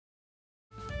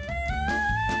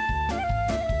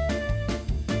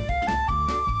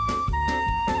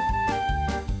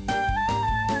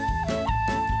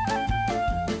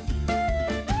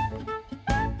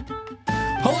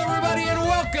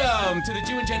Welcome to the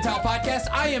Jew and Gentile podcast.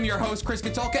 I am your host, Chris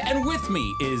Katulka, and with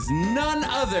me is none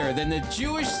other than the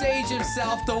Jewish sage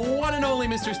himself, the one and only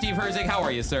Mr. Steve Herzig. How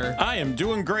are you, sir? I am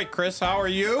doing great, Chris. How are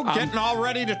you? Getting all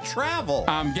ready to travel.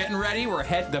 I'm getting ready.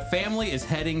 The family is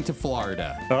heading to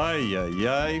Florida. Ay, ay,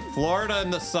 ay. Florida in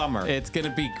the summer. It's going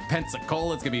to be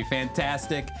Pensacola. It's going to be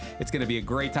fantastic. It's going to be a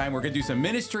great time. We're going to do some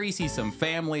ministry, see some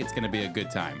family. It's going to be a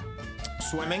good time.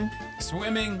 Swimming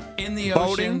in the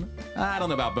ocean. Boating? I don't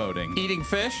know about boating. Eating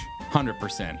fish?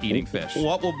 100% eating fish.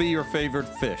 What will be your favorite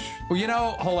fish?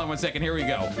 Well, hold on one second. Here we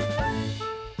go.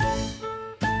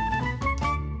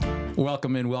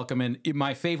 Welcome in.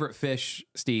 My favorite fish,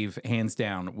 Steve, hands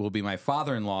down, will be my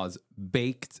father-in-law's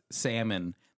baked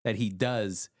salmon that he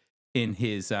does in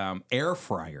his air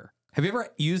fryer. Have you ever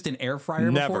used an air fryer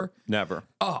before? Never.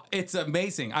 Oh, it's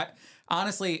amazing.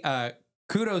 Honestly,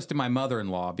 kudos to my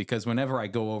mother-in-law, because whenever I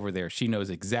go over there, she knows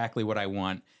exactly what I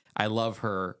want. I love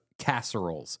her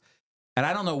casseroles. And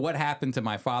I don't know what happened to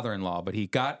my father-in-law, but he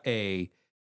got a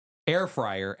air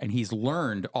fryer and he's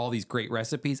learned all these great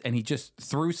recipes, and he just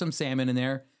threw some salmon in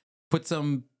there, put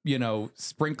some,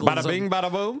 sprinkles. Bada bing,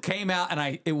 bada boom. Came out,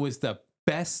 and it was the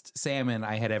best salmon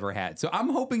I had ever had. So I'm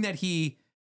hoping that he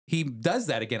does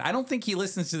that again. I don't think he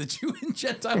listens to the Jew and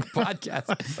Gentile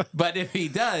podcast, but if he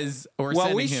does,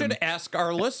 we should ask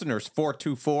our listeners,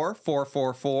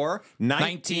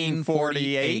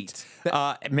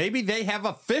 424-444-1948. Maybe they have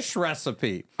a fish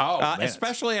recipe.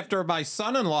 Especially after my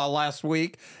son-in-law last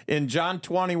week in John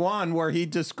 21, where he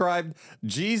described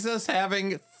Jesus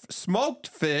having smoked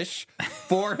fish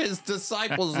for his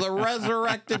disciples. The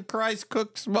resurrected Christ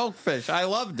cooked smoked fish. I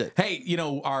loved it. Hey,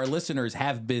 our listeners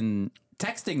have been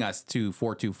texting us to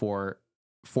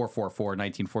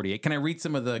 424-444-1948. Can I read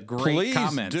some of the great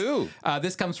comments? Please do.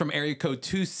 This comes from area code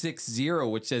 260,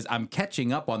 which says, I'm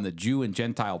catching up on the Jew and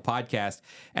Gentile podcast,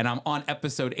 and I'm on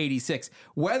episode 86.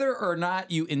 Whether or not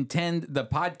you intend the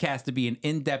podcast to be an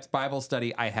in-depth Bible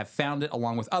study, I have found it,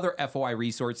 along with other FOI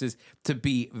resources, to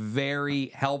be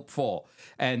very helpful.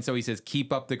 And so he says,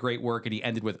 keep up the great work, and he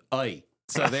ended with, "Ay."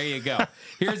 So there you go.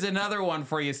 Here's another one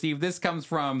for you, Steve. This comes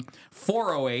from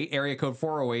 408, area code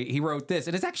 408. He wrote this,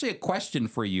 and it's actually a question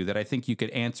for you that I think you could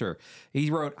answer. He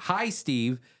wrote, "Hi,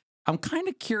 Steve. I'm kind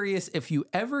of curious if you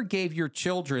ever gave your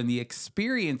children the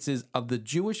experiences of the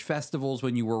Jewish festivals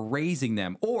when you were raising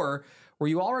them, or were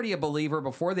you already a believer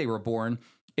before they were born?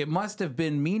 It must have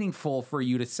been meaningful for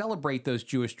you to celebrate those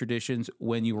Jewish traditions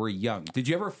when you were young. Did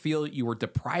you ever feel you were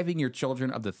depriving your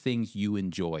children of the things you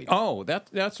enjoyed?" Oh,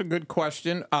 that's a good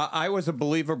question. I was a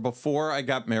believer before I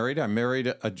got married. I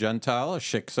married a Gentile, a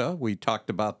shiksa. We talked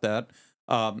about that.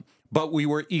 But we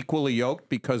were equally yoked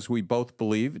because we both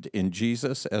believed in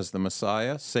Jesus as the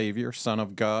Messiah, Savior, Son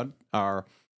of God, our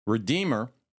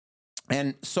Redeemer.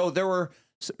 And so there were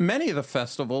many of the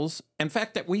festivals, in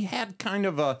fact, that we had kind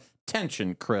of a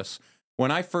tension, Chris.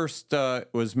 When I first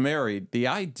was married, the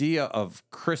idea of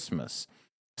Christmas,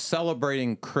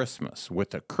 celebrating Christmas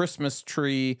with a Christmas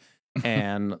tree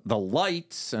and the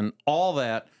lights and all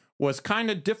that, was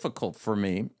kind of difficult for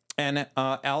me. And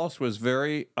Alice was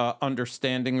very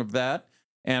understanding of that.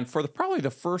 And for probably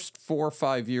the first 4 or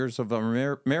 5 years of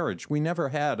our marriage, we never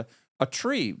had a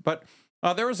tree. But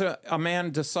there was a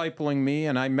man discipling me,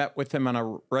 and I met with him on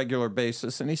a regular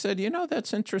basis. And he said,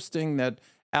 that's interesting that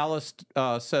Alice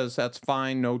says that's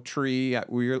fine, no tree.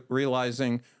 We're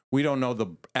realizing we don't know the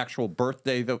actual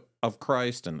birthday of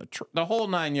Christ and the whole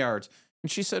 9 yards.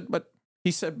 And he said, but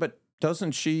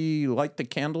doesn't she light the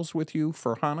candles with you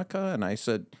for Hanukkah? And I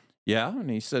said, yeah. And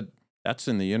he said, that's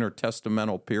in the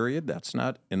intertestamental period. That's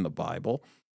not in the Bible.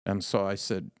 And so I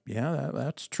said, yeah,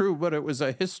 that's true. But it was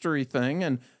a history thing.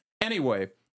 And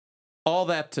anyway, all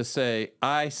that to say,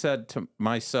 I said to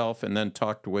myself, and then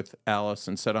talked with Alice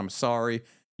and said, I'm sorry.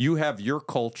 You have your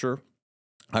culture.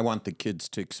 I want the kids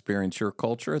to experience your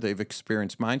culture. They've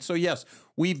experienced mine. So yes,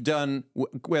 we've done,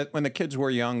 when the kids were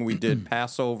young, we did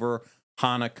Passover,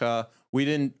 Hanukkah. We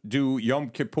didn't do Yom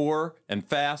Kippur and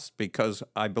fast because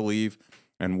I believe,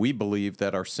 and we believe,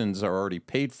 that our sins are already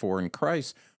paid for in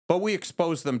Christ. But we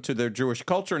expose them to their Jewish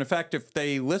culture. And in fact, if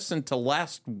they listen to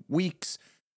last week's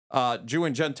Jew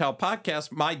and Gentile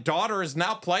podcast, my daughter is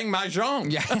now playing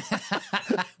Mahjong. Yeah.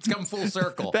 It's come full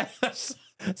circle.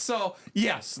 So,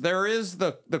 yes, there is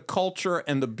the culture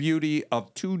and the beauty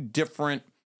of two different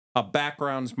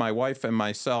backgrounds, my wife and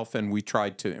myself, and we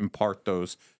tried to impart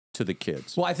those to the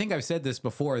kids. Well, I think I've said this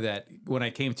before, that when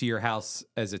I came to your house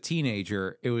as a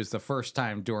teenager, it was the first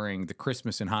time during the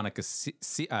Christmas and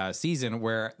Hanukkah season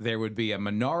where there would be a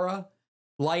menorah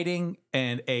lighting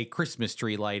and a Christmas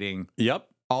tree lighting. Yep.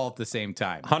 all at the same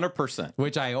time. 100%.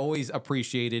 Which I always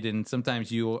appreciated, and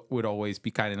sometimes you would always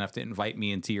be kind enough to invite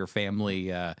me into your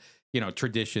family,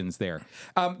 traditions there.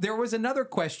 There was another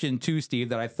question too, Steve,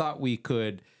 that I thought we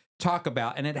could talk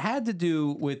about, and it had to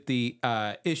do with the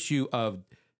issue of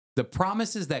the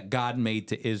promises that God made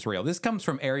to Israel. This comes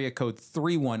from area code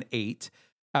 318.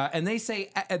 And they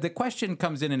say, the question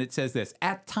comes in and it says this: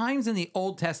 at times in the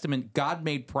Old Testament, God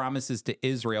made promises to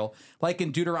Israel, like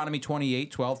in Deuteronomy 28,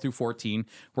 12 through 14,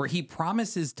 where he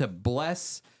promises to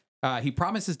bless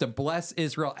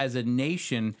Israel as a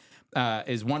nation,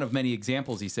 is one of many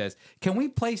examples, he says. Can we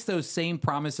place those same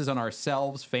promises on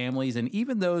ourselves, families, and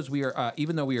even though we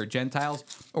are Gentiles?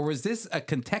 Or was this a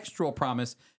contextual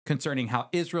promise concerning how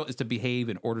Israel is to behave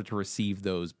in order to receive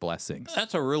those blessings?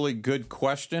 That's a really good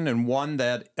question, and one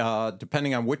that,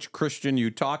 depending on which Christian you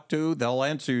talk to, they'll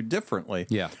answer you differently.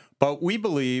 Yeah. But we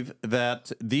believe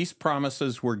that these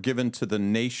promises were given to the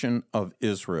nation of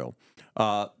Israel.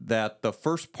 That the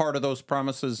first part of those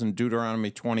promises in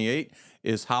Deuteronomy 28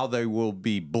 is how they will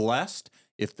be blessed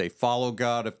if they follow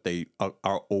God, if they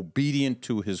are obedient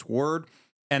to his word,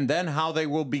 and then how they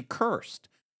will be cursed.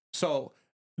 So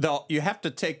you have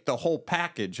to take the whole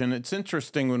package. And it's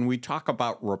interesting when we talk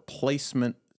about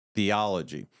replacement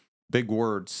theology, big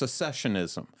word,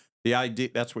 secessionism, the idea,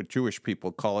 that's what Jewish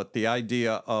people call it, the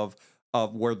idea of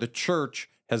where the church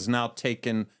has now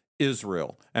taken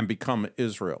Israel and become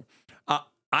Israel.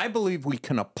 I believe we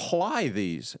can apply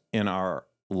these in our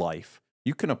life.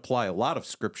 You can apply a lot of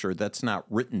scripture that's not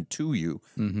written to you.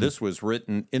 Mm-hmm. This was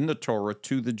written in the Torah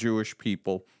to the Jewish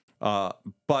people.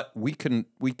 But we can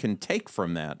take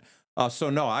from that. So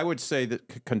no, I would say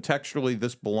that contextually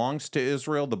this belongs to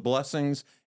Israel, the blessings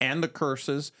and the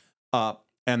curses, and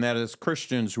that as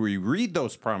Christians we read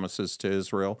those promises to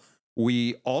Israel.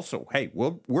 We also,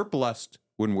 we're blessed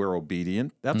when we're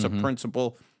obedient. That's mm-hmm. a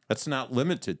principle that's not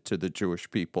limited to the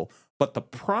Jewish people, but the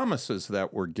promises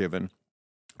that were given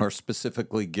are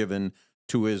specifically given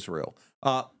to Israel.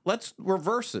 Let's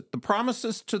reverse it. The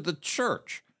promises to the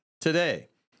church today,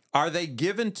 are they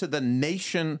given to the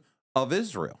nation of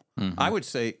Israel? Mm-hmm. I would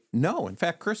say no. In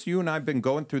fact, Chris, you and I have been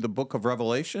going through the book of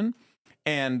Revelation,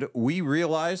 and we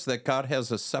realize that God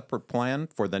has a separate plan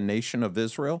for the nation of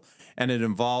Israel, and it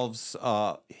involves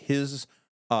his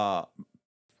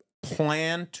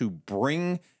plan to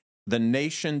bring the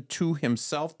nation to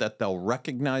himself, that they'll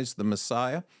recognize the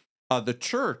Messiah. The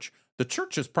church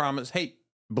has promised, hey,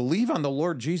 believe on the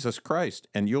Lord Jesus Christ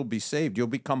and you'll be saved. You'll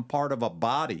become part of a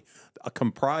body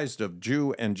comprised of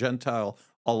Jew and Gentile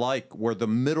alike, where the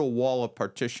middle wall of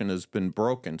partition has been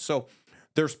broken. So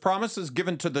there's promises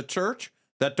given to the church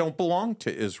that don't belong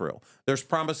to Israel. There's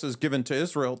promises given to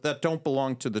Israel that don't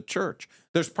belong to the church.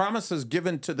 There's promises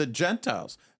given to the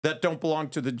Gentiles that don't belong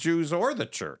to the Jews or the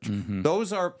church. Mm-hmm.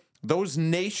 Those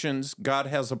nations God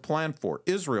has a plan for.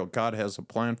 Israel, God has a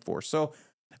plan for. So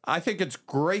I think it's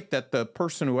great that the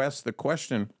person who asked the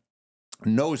question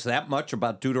knows that much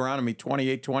about Deuteronomy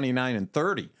 28, 29, and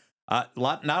 30.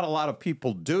 Not a lot of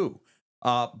people do,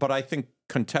 but I think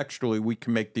contextually we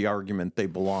can make the argument they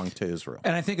belong to Israel.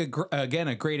 And I think, again,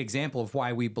 a great example of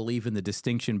why we believe in the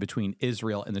distinction between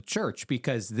Israel and the church,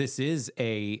 because this is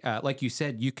like you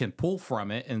said, you can pull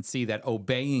from it and see that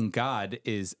obeying God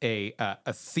is a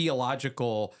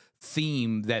theological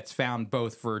theme that's found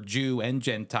both for Jew and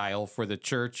Gentile, for the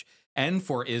church and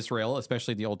for Israel,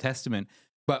 especially the Old Testament.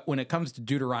 But when it comes to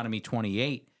Deuteronomy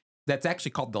 28, that's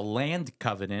actually called the land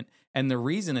covenant. And the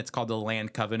reason it's called the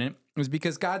land covenant is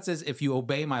because God says, if you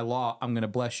obey my law, I'm going to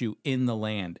bless you in the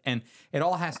land. And it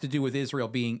all has to do with Israel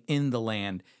being in the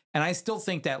land. And I still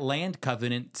think that land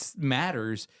covenant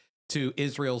matters to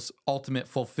Israel's ultimate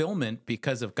fulfillment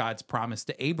because of God's promise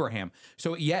to Abraham.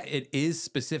 So yeah, it is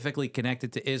specifically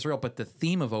connected to Israel, but the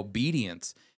theme of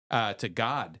obedience to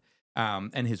God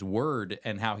and his word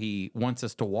and how he wants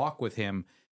us to walk with him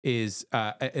is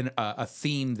a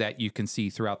theme that you can see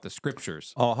throughout the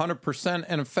scriptures. 100%.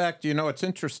 And in fact, it's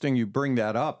interesting you bring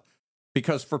that up,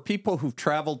 because for people who've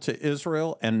traveled to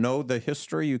Israel and know the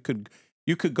history, you could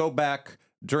go back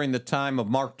during the time of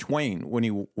Mark Twain when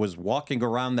he was walking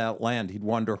around that land. He'd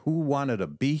wonder who wanted to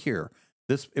be here.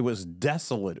 It was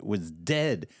desolate. It was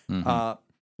dead. Mm-hmm.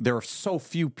 There are so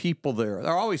few people there.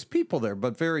 There are always people there,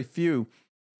 but very few.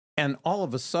 And all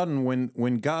of a sudden, when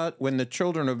the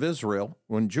children of Israel,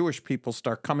 when Jewish people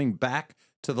start coming back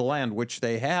to the land, which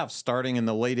they have starting in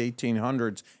the late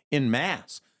 1800s in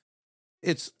mass,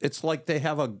 it's like they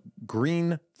have a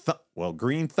green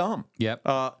thumb. Yep.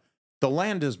 The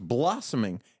land is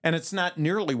blossoming, and it's not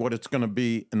nearly what it's going to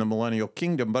be in the millennial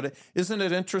kingdom. But isn't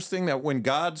it interesting that when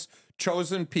God's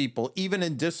chosen people, even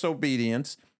in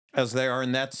disobedience, as they are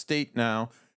in that state now,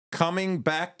 coming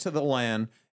back to the land,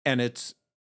 and it's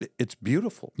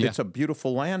beautiful. Yeah. It's a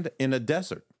beautiful land in a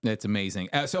desert. It's amazing.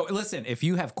 So listen, if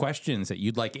you have questions that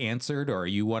you'd like answered or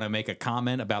you want to make a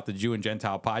comment about the Jew and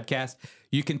Gentile podcast,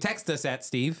 you can text us at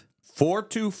Steve.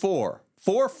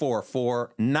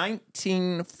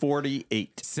 424-444-1948.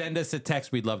 Send us a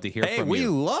text. We'd love to hear from Hey,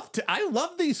 you. I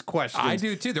love these questions. I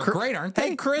do too. They're great, aren't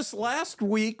they? Hey, Chris, last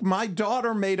week my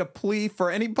daughter made a plea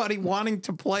for anybody wanting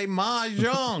to play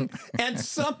Mahjong, and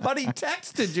somebody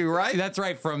texted you, right? That's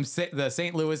right. From the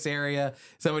St. Louis area,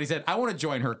 somebody said, I want to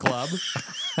join her club.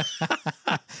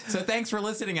 So thanks for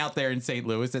listening out there in St.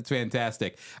 Louis. That's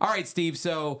fantastic. All right, Steve.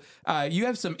 So you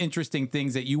have some interesting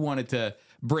things that you wanted to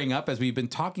bring up as we've been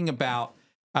talking about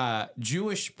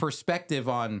Jewish perspective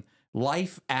on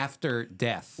life after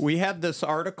death. We had this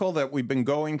article that we've been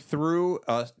going through,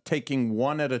 taking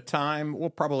one at a time. We're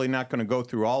probably not going to go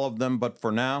through all of them, but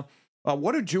for now,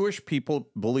 what do Jewish people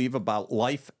believe about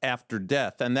life after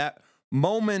death? And that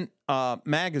Moment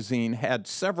magazine had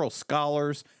several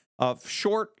scholars of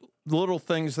short little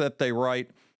things that they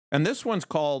write. And this one's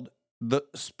called The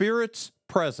Spirit's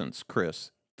Presence,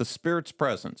 Chris. The Spirit's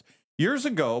Presence. Years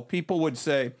ago, people would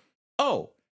say,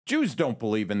 oh, Jews don't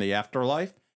believe in the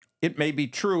afterlife. It may be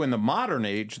true in the modern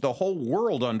age, the whole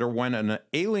world underwent an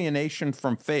alienation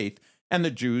from faith, and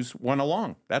the Jews went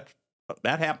along. That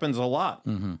happens a lot.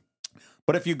 Mm-hmm.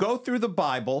 But if you go through the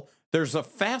Bible, there's a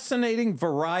fascinating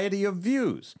variety of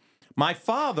views. My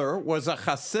father was a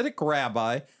Hasidic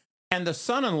rabbi and the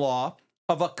son-in-law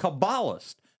of a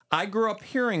Kabbalist. I grew up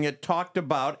hearing it talked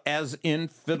about as in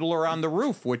Fiddler on the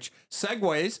Roof, which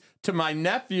segues to my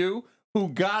nephew who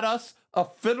got us a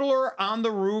Fiddler on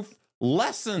the Roof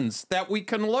lessons that we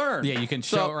can learn. Yeah, you can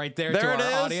show it right there to our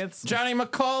audience. Johnny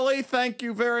McCauley, thank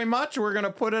you very much. We're going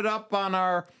to put it up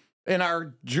on in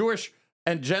our Jewish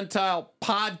and Gentile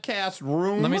podcast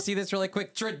room. Let me see this really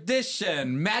quick.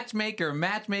 Tradition, matchmaker,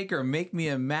 make me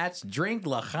a match, drink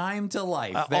l'chaim to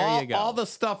life. There you go. All the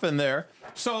stuff in there.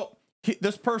 So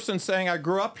this person saying, I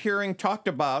grew up hearing talked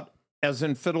about, as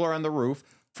in Fiddler on the Roof,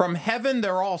 from heaven,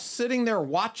 they're all sitting there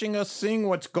watching us, seeing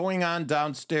what's going on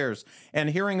downstairs, and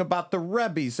hearing about the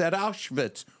Rebbes at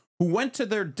Auschwitz who went to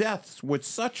their deaths with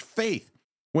such faith.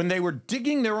 When they were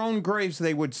digging their own graves,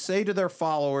 they would say to their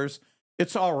followers,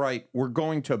 it's all right, we're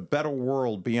going to a better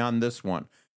world beyond this one.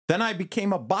 Then I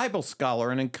became a Bible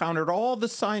scholar and encountered all the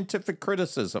scientific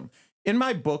criticism. In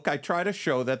my book, I try to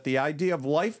show that the idea of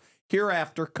life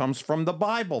hereafter comes from the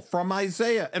Bible, from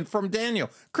Isaiah, and from Daniel.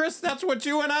 Chris, that's what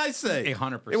you and I say.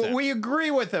 100%. We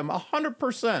agree with him,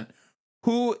 100%.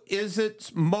 Who is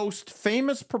its most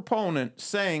famous proponent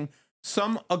saying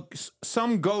some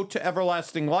go to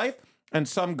everlasting life and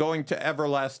some going to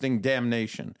everlasting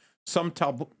damnation? Some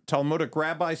Talmudic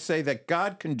rabbis say that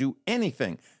God can do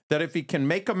anything, that if he can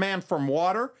make a man from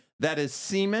water, that is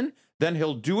semen, then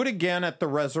he'll do it again at the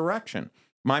resurrection.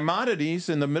 Maimonides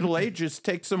in the Middle Ages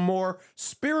takes a more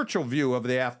spiritual view of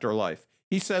the afterlife.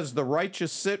 He says the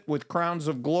righteous sit with crowns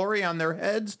of glory on their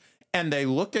heads and they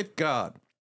look at God.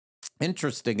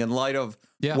 Interesting in light of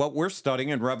what we're studying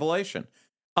in Revelation.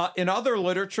 In other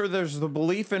literature, there's the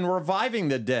belief in reviving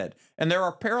the dead. And there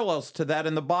are parallels to that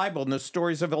in the Bible, in the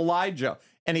stories of Elijah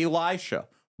and Elisha.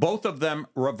 Both of them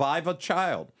revive a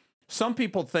child. Some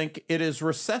people think it is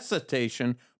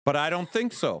resuscitation, but I don't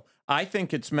think so. I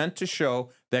think it's meant to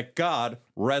show that God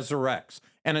resurrects.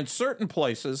 And in certain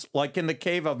places, like in the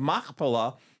cave of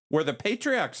Machpelah, where the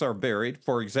patriarchs are buried,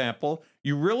 for example,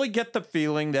 you really get the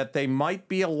feeling that they might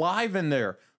be alive in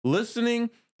there,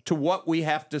 listening to what we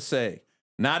have to say.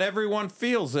 Not everyone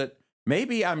feels it.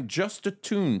 Maybe I'm just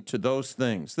attuned to those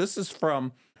things. This is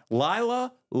from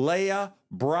Lila Leah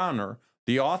Bronner,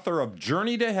 the author of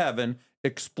Journey to Heaven,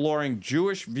 exploring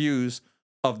Jewish views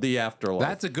of the afterlife.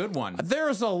 That's a good one.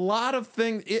 There's a lot of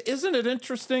things. Isn't it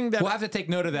interesting that... We'll have to take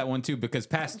note of that one, too, because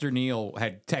Pastor Neil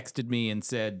had texted me and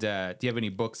said, do you have any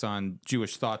books on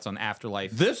Jewish thoughts on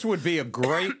afterlife? This would be a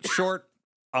great short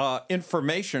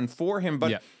information for him,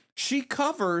 but she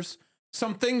covers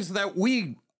some things that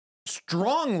we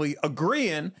strongly agree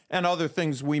in and other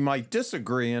things we might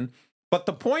disagree in. But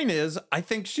the point is, I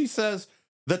think she says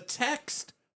the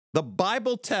text, the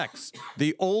Bible text,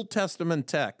 the Old Testament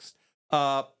text,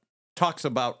 talks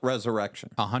about resurrection.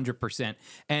 100%.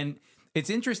 And it's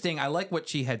interesting. I like what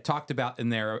she had talked about in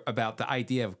there about the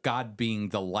idea of God being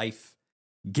the life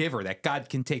giver, that God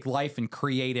can take life and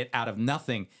create it out of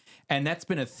nothing. And that's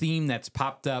been a theme that's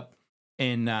popped up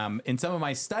in some of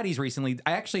my studies recently.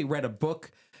 I actually read a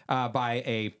book by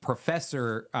a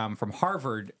professor from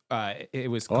Harvard.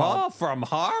 It was called. Oh, from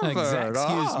Harvard.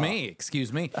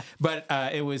 Excuse me. But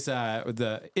it was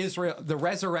the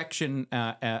resurrection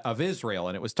of Israel,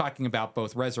 and it was talking about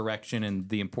both resurrection and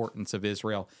the importance of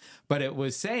Israel. But it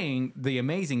was saying the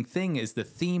amazing thing is the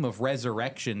theme of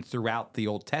resurrection throughout the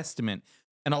Old Testament.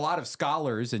 And a lot of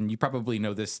scholars, and you probably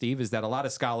know this, Steve, is that a lot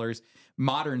of scholars,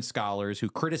 modern scholars who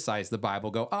criticize the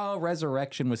Bible go, oh,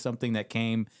 resurrection was something that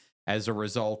came as a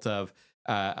result of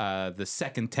the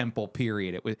Second Temple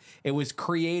period. It was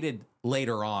created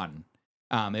later on.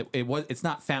 It's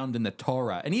not found in the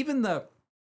Torah. And even the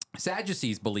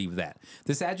Sadducees believe that.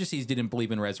 The Sadducees didn't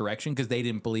believe in resurrection because they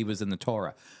didn't believe it was in the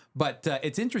Torah. But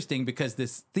it's interesting because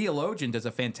this theologian does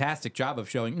a fantastic job of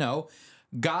showing, no,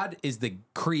 God is the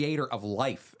creator of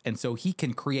life, and so he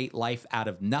can create life out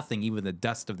of nothing, even the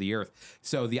dust of the earth.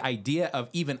 So the idea of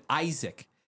even Isaac,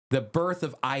 the birth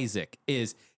of Isaac,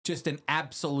 is just an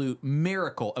absolute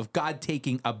miracle of God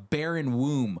taking a barren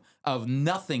womb of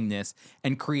nothingness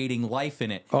and creating life in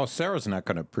it. Oh, Sarah's not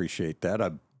going to appreciate that.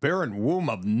 A barren womb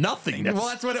of nothingness. Well,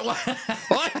 that's what it was.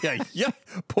 Yeah.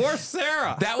 Poor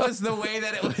Sarah. That was the way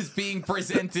that it was being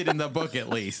presented in the book, at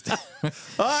least.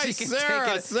 Hi,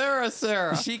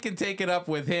 Sarah. She can take it up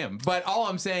with him. But all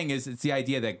I'm saying is it's the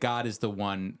idea that God is the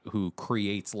one who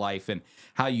creates life, and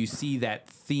how you see that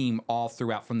theme all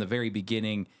throughout from the very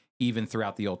beginning, even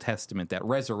throughout the Old Testament, that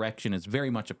resurrection is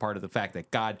very much a part of the fact that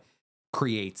God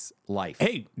creates life.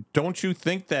 Hey, don't you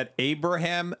think that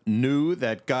Abraham knew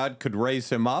that God could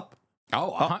raise him up?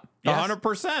 Oh,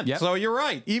 100%. Yep. So you're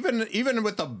right. Even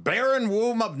with the barren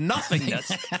womb of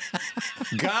nothingness,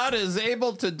 God is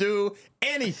able to do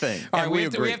anything. All right, we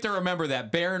have to remember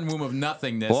that barren womb of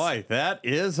nothingness. Boy, that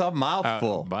is a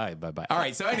mouthful. Bye. All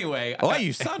right, so anyway. Oh,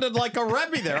 you sounded like a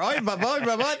Rebbe there. Oh,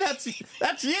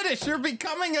 that's Yiddish. You're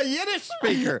becoming a Yiddish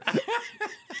speaker.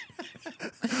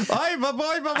 Oy,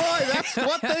 boy, that's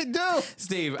what they do.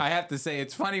 Steve, I have to say,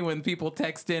 it's funny when people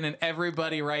text in and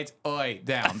everybody writes oi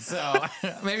down. So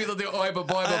maybe they'll do oi, boy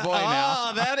now.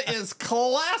 Oh, that is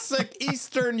classic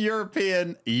Eastern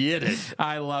European Yiddish.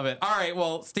 I love it. All right,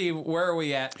 well, Steve, where are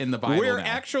we at in the Bible We're now?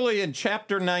 actually in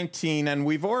chapter 19, and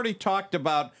we've already talked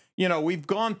about, we've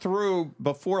gone through,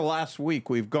 before last week,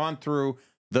 we've gone through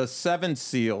the 7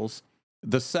 seals,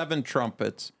 the 7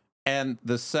 trumpets, and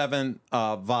the 7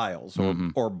 vials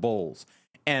or bowls.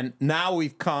 And now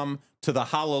we've come to the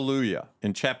Hallelujah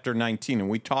in chapter 19, and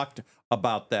we talked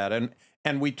about that.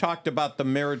 And we talked about the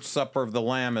marriage supper of the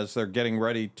Lamb as they're getting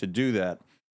ready to do that.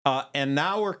 And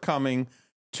now we're coming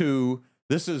to,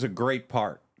 this is a great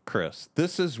part, Chris.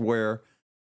 This is where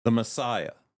the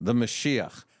Messiah, the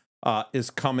Mashiach, is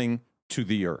coming to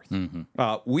the earth.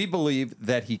 We believe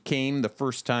that he came the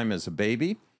first time as a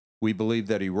baby. We believe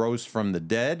that he rose from the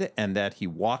dead and that he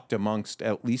walked amongst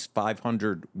at least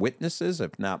 500 witnesses,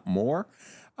 if not more.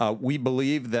 We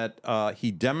believe that he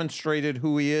demonstrated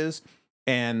who he is,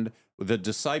 and the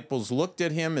disciples looked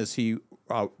at him as he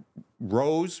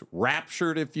rose,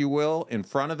 raptured, if you will, in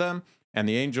front of them, and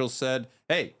the angel said,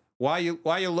 hey, why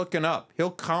are you looking up? He'll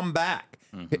come back.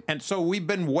 And so we've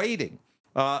been waiting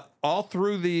all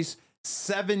through these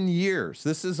 7 years.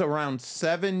 This is around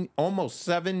almost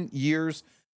 7 years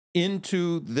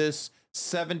into this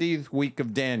 70th week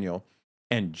of Daniel,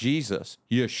 and Jesus,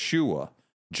 Yeshua,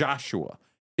 Joshua,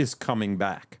 is coming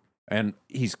back. And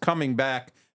he's coming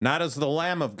back not as the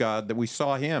Lamb of God that we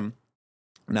saw him,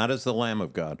 not as the Lamb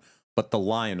of God, but the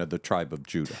Lion of the tribe of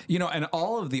Judah. And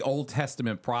all of the Old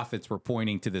Testament prophets were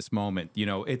pointing to this moment.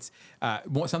 It's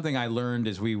something I learned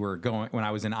as we were when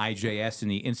I was in IJS in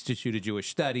the Institute of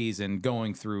Jewish Studies and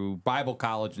going through Bible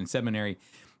college and seminary,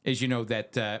 is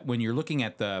that when you're looking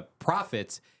at the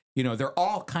prophets, they're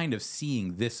all kind of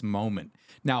seeing this moment.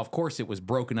 Now, of course, it was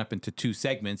broken up into 2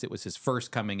 segments. It was his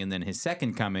first coming and then his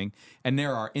second coming. And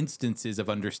there are instances of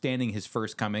understanding his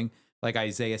first coming, like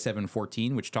Isaiah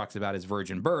 7:14, which talks about his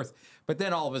virgin birth. But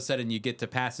then all of a sudden you get to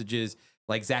passages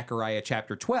like Zechariah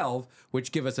chapter 12,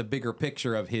 which give us a bigger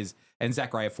picture of his, and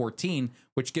Zechariah 14,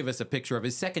 which give us a picture of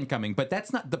his second coming. But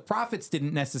that's not, the prophets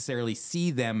didn't necessarily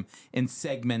see them in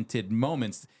segmented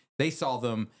moments. They saw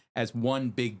them as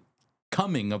one big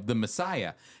coming of the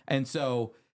Messiah. And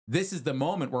so this is the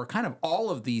moment where kind of all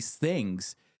of these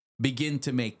things begin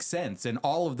to make sense, and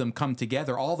all of them come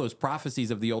together. All those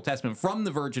prophecies of the Old Testament, from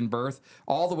the virgin birth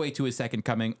all the way to his second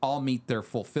coming, all meet their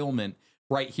fulfillment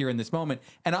right here in this moment.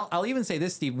 And I'll even say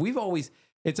this, Steve,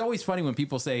 it's always funny when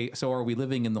people say, so are we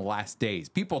living in the last days?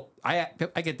 I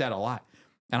get that a lot.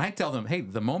 And I tell them, hey,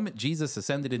 the moment Jesus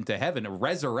ascended into heaven,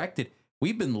 resurrected,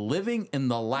 we've been living in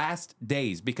the last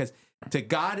days, because To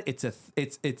God, it's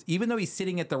even though he's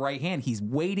sitting at the right hand, he's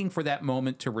waiting for that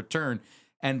moment to return.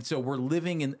 And so we're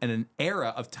living in an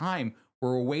era of time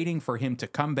where we're waiting for him to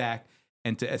come back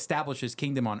and to establish his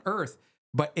kingdom on earth.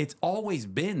 But it's always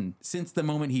been, since the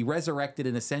moment he resurrected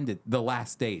and ascended, the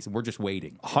last days. We're just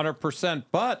waiting. 100%.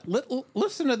 But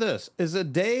listen to this. Is a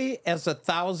day as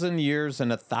 1,000 years, and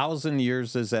 1,000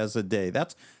 years is as a day?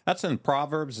 That's in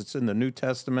Proverbs. It's in the New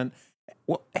Testament.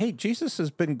 Well, hey, Jesus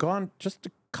has been gone just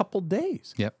a couple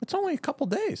days. Yep. It's only a couple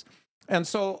days. And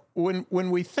so when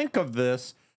we think of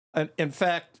this, in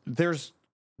fact, there's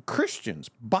Christians,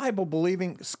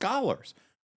 Bible-believing scholars,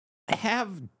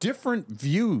 have different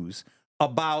views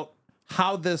about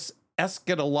how this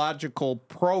eschatological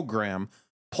program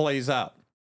plays out.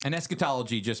 And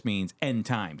eschatology just means end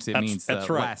times. It means the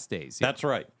last days. Yeah. That's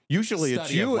right. Usually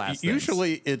Study of last it's you.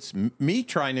 Usually it's me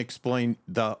trying to explain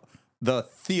the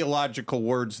theological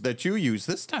words that you use.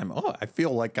 This time, I feel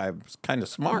like I was kind of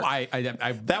smart.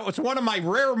 That was one of my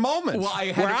rare moments I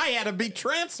had to be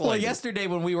translated. Well, yesterday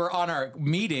when we were on our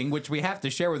meeting, which we have to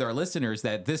share with our listeners,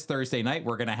 that this Thursday night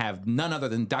we're going to have none other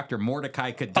than Dr.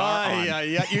 Mordecai Kadar on.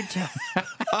 Yeah.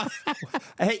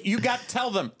 Hey, you got to tell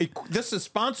them. This is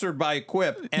sponsored by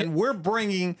Equip, and we're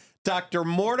bringing Dr.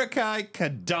 Mordecai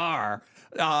Kadar.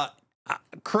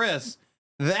 Chris,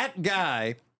 that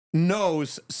guy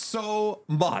knows so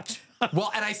much. Well,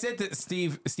 and I said to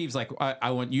Steve's like,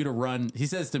 I want you to run. He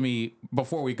says to me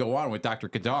before we go on with Dr.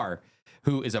 Kadar,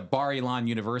 who is a Bar Ilan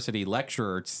University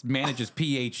lecturer, manages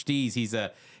PhDs.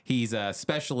 He's a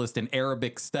specialist in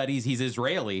Arabic studies. He's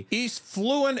Israeli. He's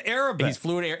fluent Arabic.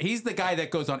 He's the guy that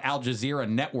goes on Al Jazeera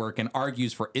network and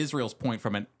argues for Israel's point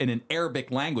in an Arabic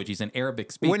language. He's an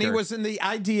Arabic speaker. When he was in the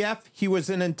IDF, he was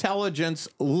in intelligence,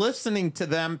 listening to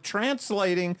them,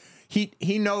 translating.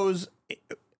 He knows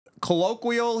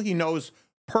colloquial. He knows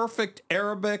perfect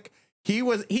Arabic.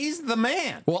 He's the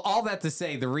man. Well, all that to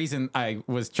say, the reason I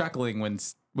was chuckling when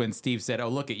Steve said, "Oh,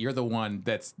 look, you're the one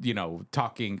that's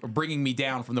bringing me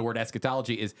down from the word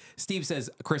eschatology," is Steve says,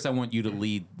 "Chris, I want you to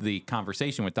lead the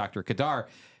conversation with Dr. Kadar,"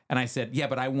 and I said, "Yeah,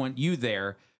 but I want you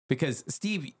there because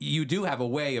Steve, you do have a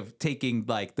way of taking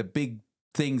like the big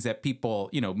things that people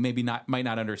maybe might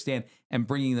not understand and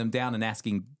bringing them down and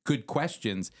asking good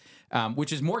questions,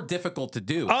 which is more difficult to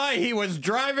do." He was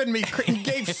driving me crazy. He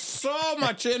gave so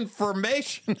much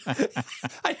information.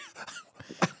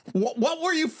 What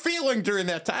were you feeling during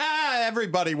that time?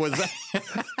 Everybody was.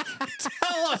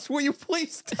 Tell us, will you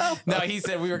please tell us? No, he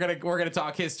said we're gonna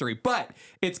talk history, but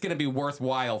it's gonna be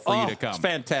worthwhile for you to come. It's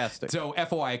fantastic. So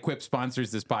FOI Equip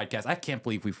sponsors this podcast. I can't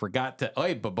believe we forgot to.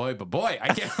 Boy,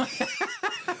 I can't.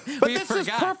 But this is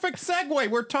perfect segue.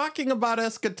 We're talking about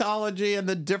eschatology and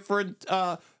the different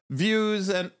views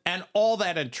and all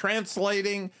that, and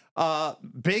translating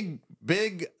big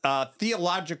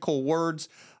theological words.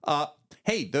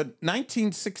 Hey, the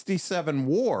 1967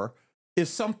 war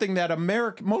is something that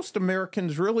most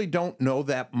Americans really don't know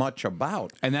that much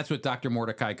about. And that's what Dr.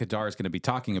 Mordecai Kadar is going to be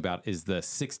talking about, is the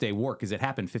 6-day war, because it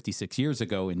happened 56 years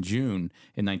ago in June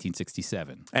in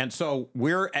 1967. And so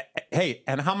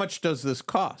and how much does this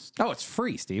cost? Oh, it's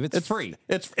free, Steve. It's free.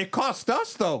 It cost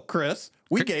us though, Chris.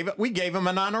 We gave him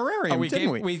an honorarium,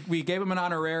 didn't we? We gave him an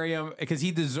honorarium because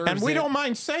he deserves it. And we don't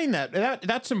mind saying that.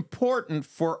 That's important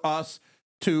for us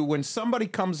to, when somebody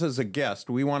comes as a guest,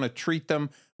 we want to treat them.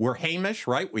 We're Hamish,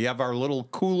 right? We have our little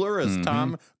cooler, as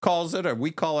Tom calls it, or we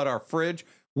call it our fridge.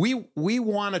 We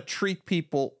want to treat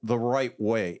people the right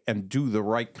way and do the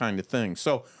right kind of thing.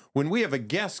 So when we have a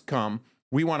guest come,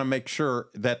 we want to make sure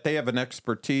that they have an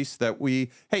expertise that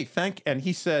and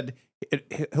he said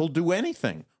he'll do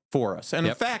anything for us. And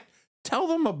in fact, tell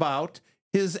them about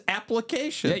his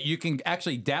application. Yeah, you can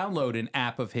actually download an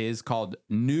app of his called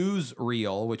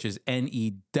Newsreel, which is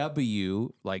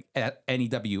NEW, like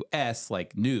NEWS,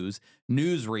 like news,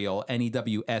 Newsreel,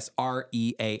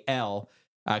 NEWSREAL,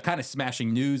 kind of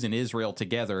smashing news and Israel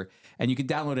together. And you can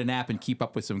download an app and keep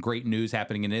up with some great news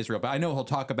happening in Israel. But I know he'll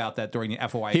talk about that during the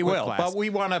FOI He will, class. but we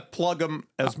want to plug him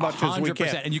as much as we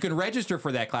can. And you can register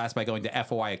for that class by going to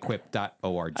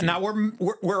foiequip.org. Now,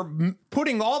 we're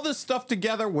putting all this stuff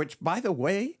together, which, by the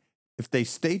way, if they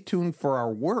stay tuned for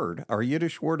our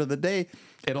Yiddish word of the day,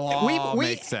 it'll all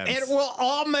make sense. It will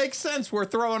all make sense. We're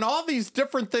throwing all these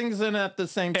different things in at the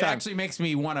same time. It actually makes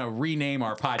me want to rename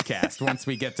our podcast once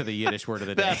we get to the Yiddish word of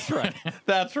the day. That's right.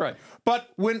 That's right.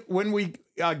 But when we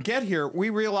get here,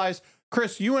 we realize,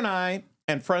 Chris, you and I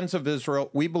and Friends of Israel,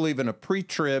 we believe in a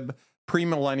pre-trib,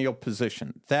 premillennial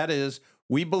position. That is,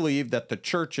 we believe that the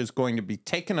church is going to be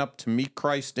taken up to meet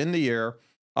Christ in the air.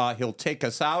 He'll take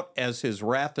us out as his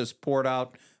wrath is poured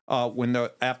out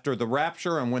after the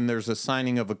rapture and when there's a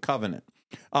signing of a covenant.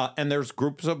 And there's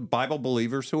groups of Bible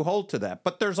believers who hold to that.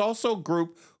 But there's also a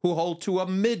group who hold to a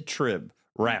mid-trib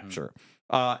rapture.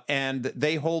 And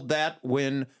they hold that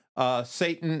when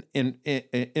Satan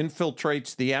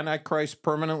infiltrates the Antichrist,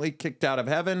 permanently kicked out of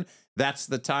heaven. That's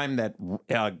the time that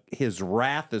his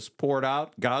wrath is poured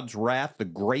out, God's wrath, the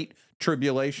great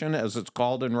tribulation, as it's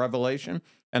called in Revelation.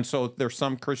 And so there's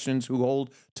some Christians who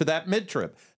hold to that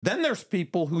mid-trib. Then there's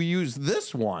people who use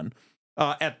this one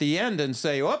at the end and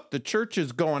say, oh, the church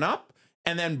is going up,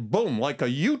 and then boom, like a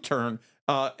U-turn,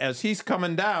 as he's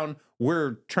coming down,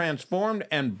 we're transformed,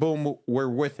 and boom, we're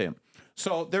with him.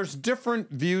 So there's different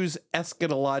views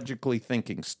eschatologically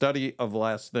thinking, study of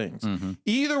last things.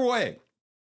 Either way,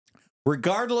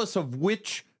 regardless of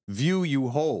which view you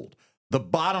hold, the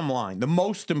bottom line, the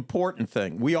most important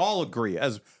thing, we all agree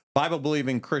as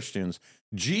Bible-believing Christians,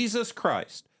 Jesus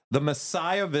Christ, the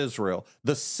Messiah of Israel,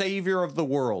 the Savior of the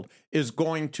world, is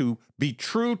going to be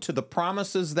true to the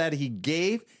promises that he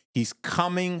gave. He's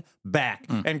coming back.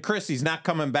 And Chris, he's not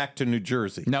coming back to New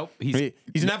Jersey. Nope.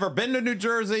 He's never been to New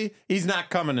Jersey. He's not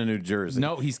coming to New Jersey.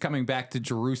 No, he's coming back to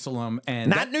Jerusalem. And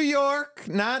Not New York.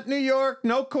 Not New York.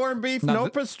 No corned beef. No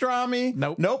pastrami.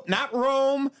 Nope. Nope. Not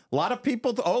Rome. A lot of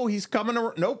people, he's coming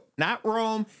to, nope, not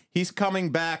Rome. He's coming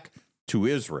back to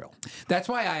Israel. That's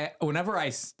why whenever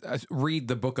I read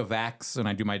the book of Acts and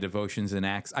I do my devotions in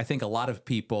Acts, I think a lot of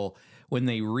people, when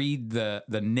they read the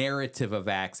narrative of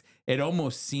Acts, it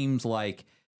almost seems like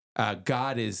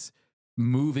God is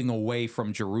moving away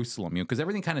from Jerusalem, because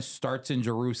everything kind of starts in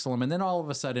Jerusalem. And then all of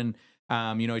a sudden,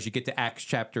 as you get to Acts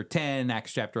chapter 10,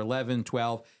 Acts chapter 11,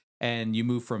 12, and you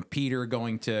move from Peter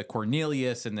going to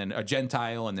Cornelius and then a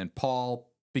Gentile, and then Paul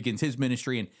begins his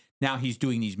ministry, and now he's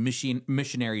doing these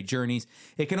missionary journeys.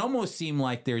 It can almost seem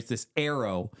like there's this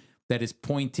arrow that is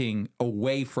pointing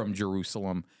away from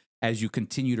Jerusalem as you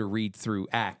continue to read through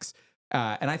Acts.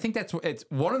 And I think it's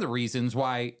one of the reasons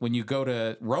why when you go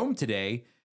to Rome today,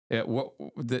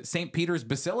 the St. Peter's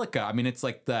Basilica, I mean, it's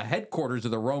like the headquarters of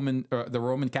the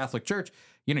Roman Catholic Church.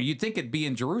 You'd think it'd be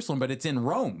in Jerusalem, but it's in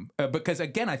Rome. Because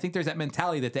again, I think there's that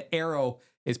mentality that the arrow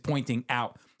is pointing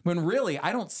out. When really,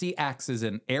 I don't see Acts as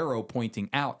an arrow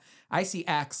pointing out. I see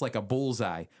Acts like a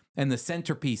bullseye, and the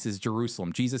centerpiece is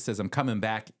Jerusalem. Jesus says, I'm coming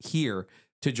back here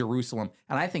to Jerusalem.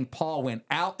 And I think Paul went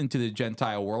out into the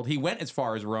Gentile world. He went as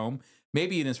far as Rome,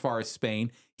 maybe even as far as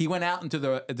Spain. He went out into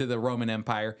the Roman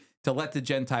Empire to let the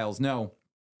Gentiles know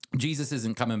Jesus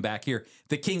isn't coming back here.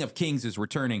 The King of Kings is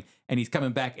returning, and he's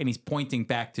coming back, and he's pointing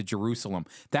back to Jerusalem.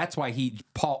 That's why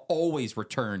Paul always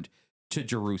returned to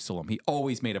Jerusalem. He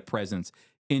always made a presence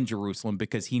in Jerusalem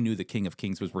because he knew the King of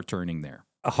Kings was returning there.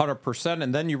 100%.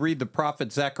 And then you read the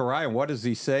prophet Zechariah, and what does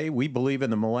he say? We believe in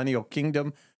the millennial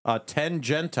kingdom. 10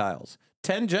 Gentiles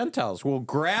will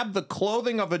grab the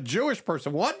clothing of a Jewish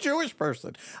person. What Jewish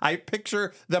person? I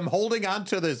picture them holding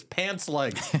onto this pants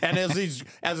leg. And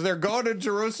as they're going to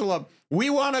Jerusalem, we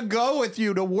want to go with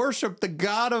you to worship the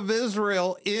God of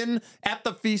Israel at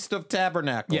the Feast of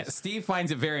Tabernacles. Yeah, Steve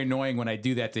finds it very annoying when I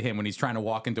do that to him when he's trying to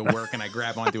walk into work and I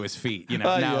grab onto his feet.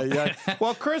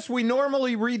 Well, Chris, we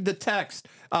normally read the text.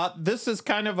 This is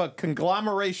kind of a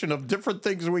conglomeration of different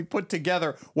things we put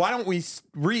together. Why don't we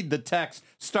read the text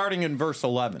starting in verse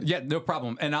 11? Yeah, no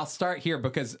problem. And I'll start here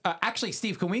because actually,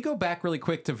 Steve, can we go back really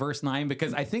quick to verse 9?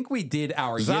 Because I think we did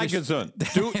our Yiddish.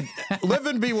 Live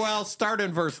and be well. Start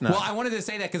in verse 9. Well, I wanted to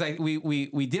say that because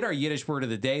we did our Yiddish word of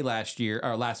the day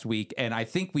last week, and I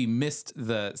think we missed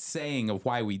the saying of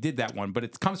why we did that one. But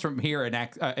it comes from here in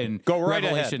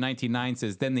Revelation 19:9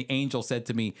 says, "Then the angel said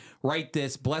to me, write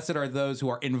this: Blessed are those who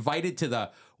are invited to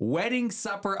the wedding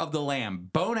supper of the Lamb.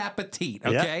 Bon appetit."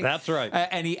 Okay, yep, that's right.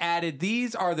 And he added,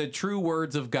 "These are the true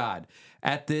words of God."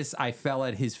 At this, I fell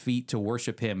at his feet to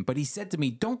worship him. But he said to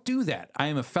me, "Don't do that. I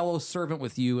am a fellow servant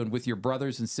with you and with your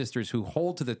brothers and sisters who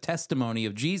hold to the testimony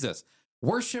of Jesus.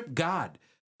 Worship God,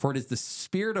 for it is the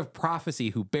spirit of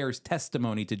prophecy who bears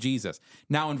testimony to Jesus."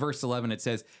 Now in verse 11, it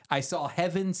says, "I saw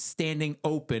heaven standing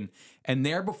open, and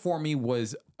there before me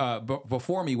was a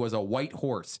white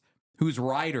horse, whose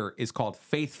rider is called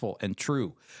Faithful and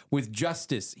True. With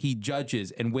justice he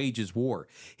judges and wages war.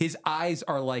 His eyes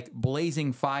are like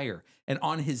blazing fire, and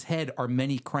on his head are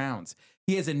many crowns.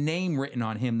 He has a name written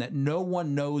on him that no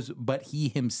one knows but he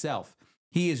himself.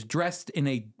 He is dressed in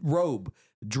a robe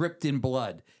dripped in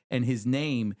blood, and his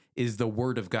name is the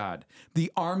Word of God.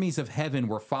 The armies of heaven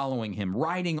were following him,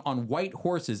 riding on white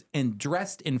horses and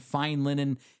dressed in fine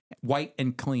linen, white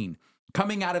and clean.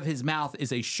 Coming out of his mouth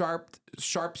is a sharp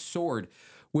sword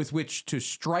with which to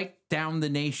strike down the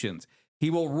nations. He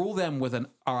will rule them with an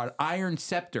iron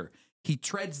scepter. He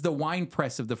treads the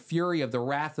winepress of the fury of the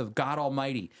wrath of God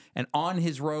Almighty, and on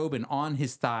his robe and on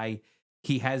his thigh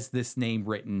he has this name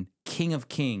written, King of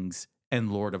Kings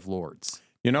and Lord of Lords.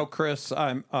 You know, Chris,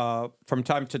 I'm from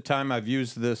time to time I've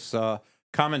used this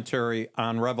commentary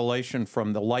on Revelation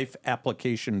from the Life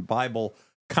Application Bible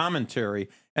Commentary,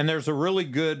 and there's a really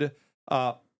good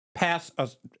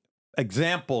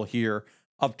example here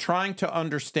of trying to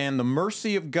understand the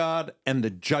mercy of God and the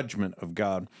judgment of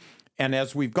God. And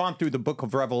as we've gone through the book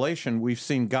of Revelation, we've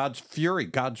seen God's fury,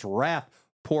 God's wrath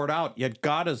poured out, yet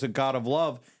God is a God of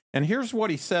love. And here's what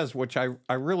he says, which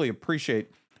I really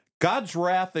appreciate. God's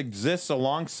wrath exists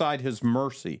alongside his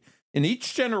mercy. In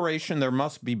each generation, there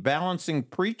must be balancing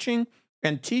preaching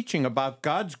and teaching about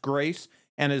God's grace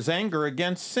and his anger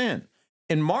against sin.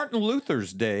 In Martin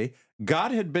Luther's day,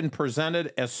 God had been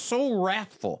presented as so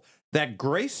wrathful that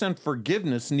grace and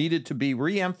forgiveness needed to be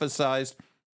reemphasized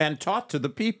and taught to the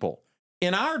people.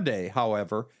 In our day,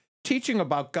 however, teaching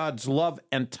about God's love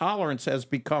and tolerance has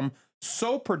become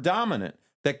so predominant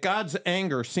that God's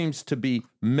anger seems to be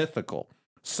mythical.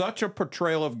 Such a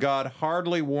portrayal of God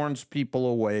hardly warns people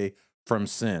away from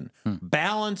sin.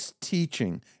 Balanced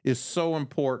teaching is so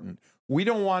important. We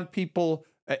don't want people,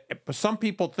 some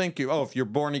people think, if you're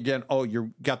born again,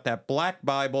 you got that black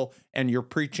Bible and you're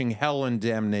preaching hell and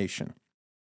damnation.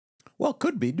 Well, it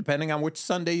could be, depending on which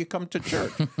Sunday you come to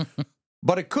church.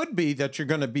 But it could be that you're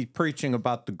going to be preaching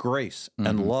about the grace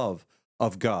and love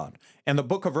of God. And the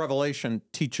book of Revelation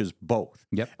teaches both.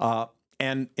 Yep.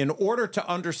 And in order to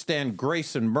understand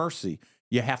grace and mercy,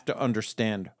 you have to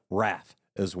understand wrath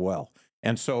as well.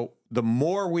 And so the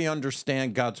more we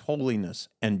understand God's holiness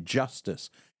and justice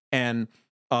and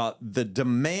the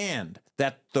demand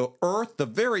that the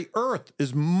very earth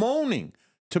is moaning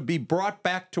to be brought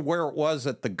back to where it was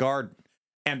at the garden,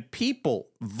 and people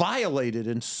violated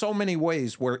in so many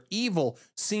ways where evil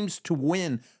seems to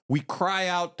win, we cry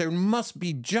out, there must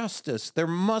be justice. There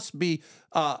must be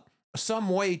some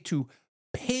way to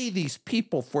pay these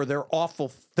people for their awful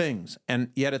things.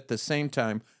 And yet at the same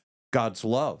time, God's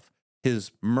love,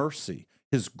 his mercy,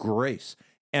 his grace.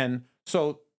 And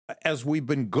so as we've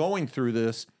been going through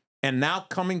this and now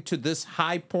coming to this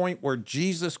high point where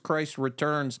Jesus Christ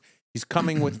returns, he's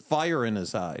coming with fire in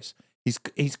his eyes.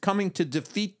 He's coming to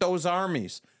defeat those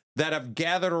armies that have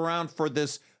gathered around for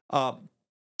this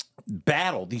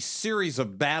battle, these series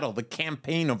of battle, the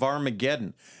campaign of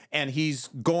Armageddon. And he's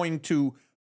going to,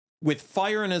 with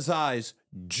fire in his eyes,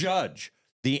 judge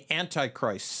the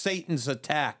Antichrist, Satan's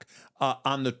attack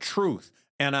on the truth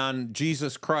and on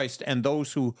Jesus Christ and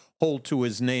those who hold to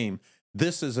his name.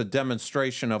 This is a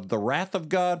demonstration of the wrath of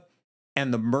God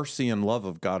and the mercy and love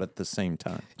of God at the same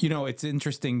time. You know, it's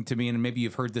interesting to me, and maybe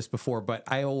you've heard this before, but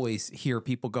I always hear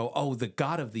people go, oh, the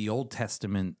God of the Old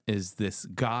Testament is this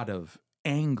God of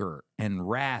anger and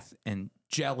wrath and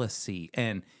jealousy,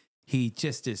 and he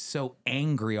just is so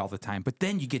angry all the time. But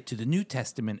then you get to the New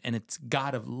Testament, and it's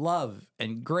God of love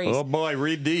and grace. Oh, boy,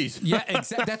 read these. Yeah,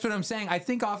 exactly. That's what I'm saying. I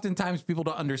think oftentimes people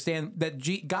don't understand that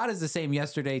God is the same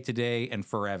yesterday, today, and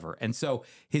forever. And so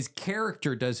his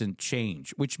character doesn't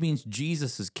change, which means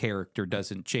Jesus's character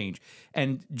doesn't change.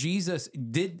 And Jesus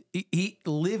he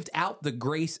lived out the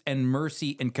grace and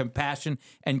mercy and compassion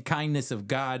and kindness of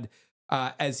God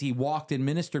as he walked and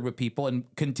ministered with people, and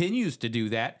continues to do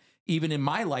that even in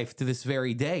my life to this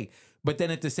very day. But then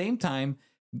at the same time,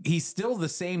 he's still the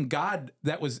same God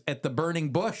that was at the burning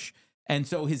bush. And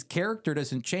so his character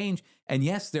doesn't change. And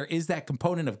yes, there is that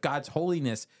component of God's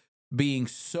holiness being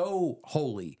so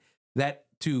holy that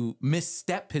to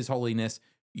misstep his holiness,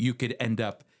 you could end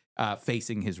up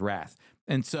facing his wrath.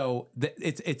 And so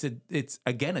it's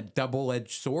again a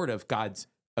double-edged sword of God's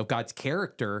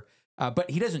character.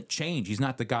 But he doesn't change. He's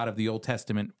not the God of the Old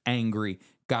Testament angry,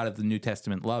 God of the New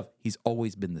Testament love. He's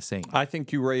always been the same. I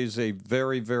think you raise a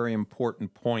very, very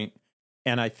important point,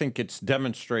 and I think it's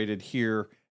demonstrated here,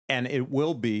 and it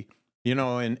will be. You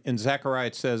know, in Zechariah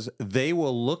it says, they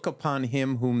will look upon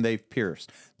him whom they've pierced.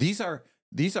 These are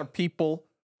people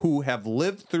who have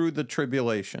lived through the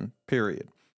tribulation, period.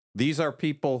 These are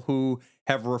people who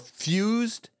have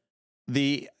refused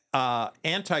the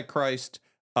Antichrist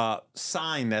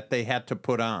sign that they had to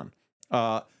put on.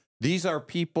 These are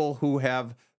people who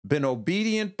have been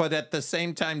obedient, but at the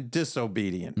same time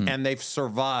disobedient, and they've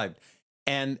survived.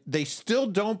 And they still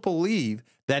don't believe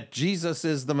that Jesus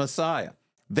is the Messiah.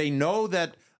 They know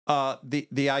that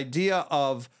the idea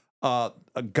of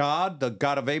God, the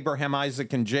God of Abraham,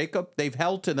 Isaac, and Jacob, they've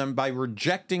held to them by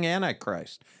rejecting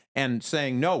Antichrist and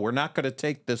saying, no, we're not going to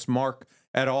take this mark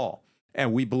at all.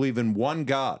 And we believe in one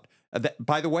God.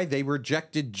 By the way, they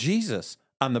rejected Jesus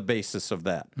on the basis of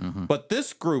that. But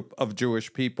this group of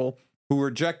Jewish people who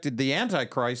rejected the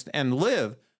Antichrist and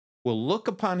live will look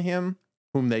upon him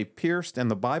whom they pierced, and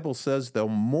the Bible says they'll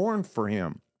mourn for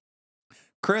him.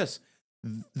 Chris,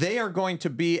 they are going to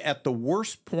be at the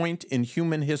worst point in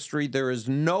human history. There is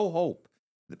no hope.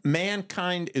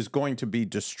 Mankind is going to be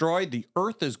destroyed. The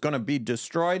earth is going to be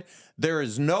destroyed. There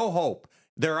is no hope.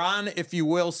 They're on, if you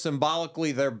will,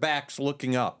 symbolically, their backs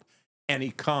looking up. And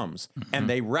he comes, and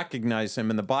they recognize him.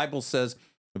 And the Bible says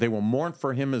they will mourn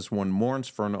for him as one mourns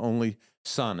for an only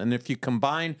son. And if you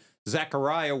combine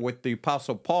Zechariah with the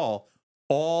Apostle Paul,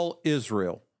 all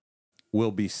Israel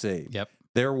will be saved. Yep.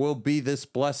 There will be this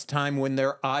blessed time when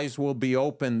their eyes will be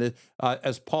opened.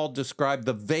 As Paul described,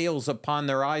 the veils upon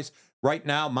their eyes. Right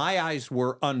now, my eyes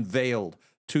were unveiled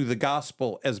to the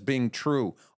gospel as being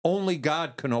true. Only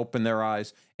God can open their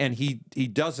eyes, and he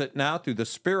does it now through the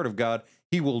Spirit of God.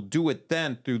 He will do it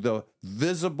then through the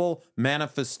visible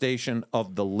manifestation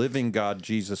of the living God,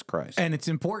 Jesus Christ. And it's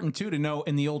important, too, to know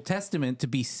in the Old Testament, to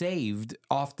be saved,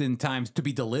 oftentimes to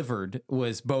be delivered,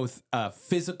 was both a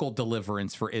physical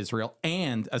deliverance for Israel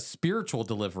and a spiritual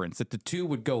deliverance, that the two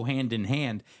would go hand in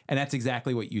hand. And that's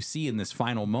exactly what you see in this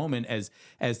final moment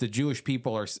as the Jewish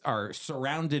people are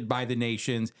surrounded by the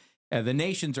nations. The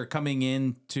nations are coming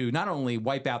in to not only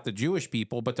wipe out the Jewish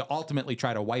people, but to ultimately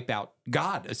try to wipe out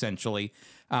God, essentially.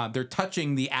 They're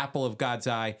touching the apple of God's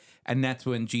eye, and that's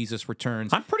when Jesus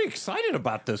returns. I'm pretty excited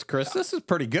about this, Chris. This is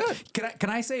pretty good. Can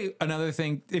I say another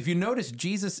thing? If you notice,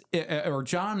 Jesus or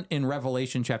John in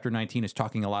Revelation chapter 19 is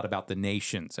talking a lot about the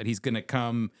nations, that he's going to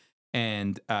come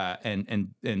and not,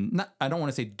 I don't want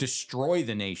to say destroy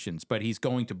the nations, but he's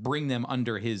going to bring them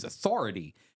under his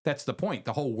authority. That's the point.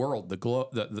 The whole world,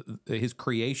 his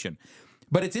creation.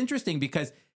 But it's interesting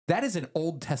because that is an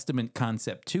Old Testament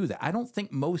concept too, that I don't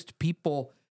think most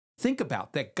people think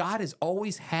about, that God has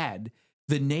always had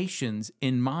the nations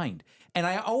in mind. And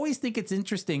I always think it's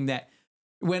interesting that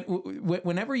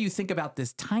whenever you think about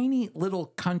this tiny little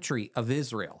country of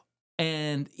Israel,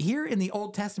 and here in the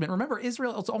Old Testament, remember,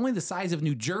 Israel is only the size of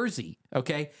New Jersey,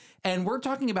 okay? And we're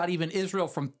talking about even Israel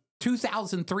from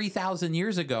 2,000, 3,000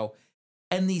 years ago.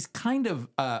 And these kind of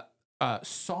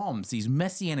psalms, these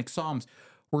messianic psalms,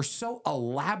 were so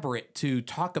elaborate to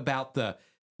talk about the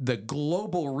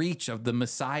global reach of the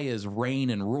Messiah's reign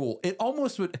and rule.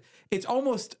 It's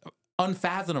almost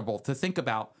unfathomable to think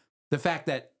about the fact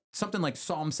that something like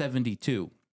Psalm 72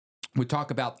 would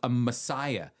talk about a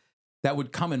Messiah that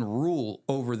would come and rule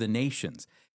over the nations.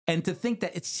 And to think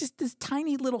that it's just this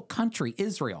tiny little country,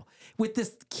 Israel, with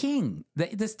this king,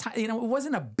 it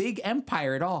wasn't a big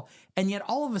empire at all. And yet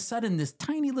all of a sudden, this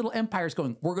tiny little empire is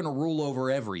going, we're going to rule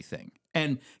over everything.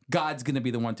 And God's going to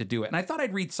be the one to do it. And I thought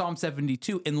I'd read Psalm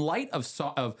 72 in light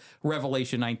of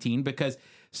Revelation 19, because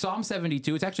Psalm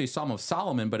 72, it's actually a Psalm of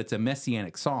Solomon, but it's a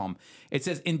messianic psalm. It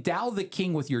says, endow the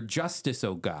king with your justice,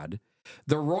 O God,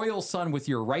 the royal son with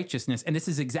your righteousness. And this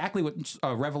is exactly what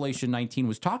Revelation 19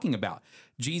 was talking about.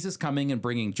 Jesus coming and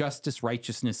bringing justice,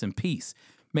 righteousness, and peace.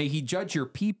 May he judge your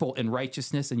people in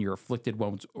righteousness and your afflicted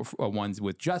ones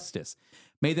with justice.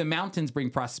 May the mountains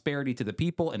bring prosperity to the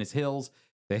people, and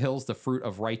the hills, the fruit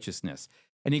of righteousness.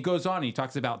 And he goes on, and he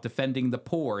talks about defending the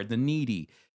poor, the needy,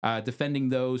 defending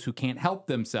those who can't help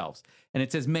themselves. And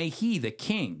it says, may he, the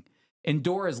king,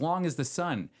 endure as long as the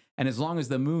sun, and as long as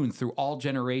the moon, through all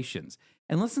generations.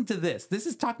 And listen to this. This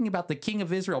is talking about the king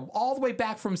of Israel all the way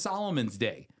back from Solomon's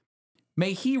day.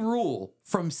 May he rule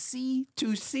from sea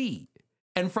to sea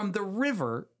and from the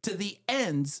river to the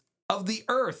ends of the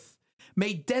earth.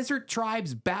 May desert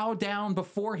tribes bow down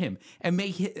before him, and may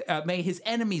his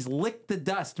enemies lick the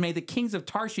dust. May the kings of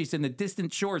Tarshish and the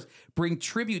distant shores bring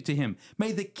tribute to him.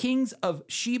 May the kings of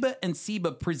Sheba and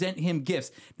Seba present him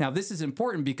gifts. Now, this is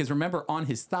important because remember, on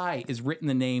his thigh is written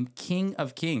the name King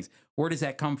of Kings. Where does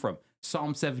that come from?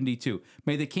 Psalm 72.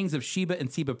 May the kings of Sheba and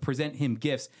Seba present him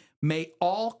gifts. May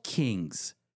all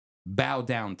kings bow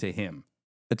down to him.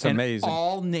 It's amazing.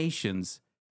 All nations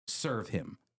serve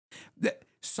him.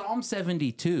 Psalm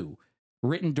 72,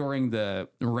 written during the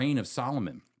reign of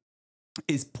Solomon,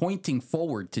 is pointing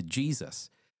forward to Jesus,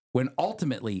 when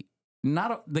ultimately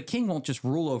the king won't just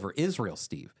rule over Israel,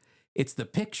 Steve. It's the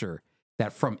picture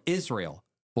that from Israel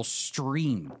will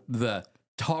stream the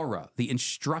Torah, the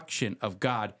instruction of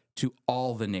God, to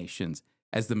all the nations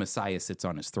as the Messiah sits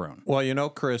on his throne. Well,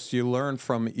 Chris, you learn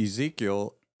from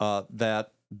Ezekiel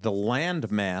that the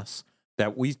land mass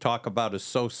that we talk about is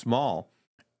so small.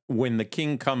 When the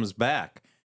king comes back,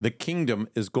 the kingdom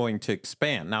is going to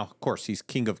expand. Now, of course, he's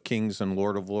King of Kings and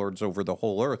Lord of Lords over the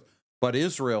whole earth, but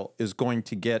Israel is going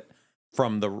to get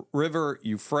from the river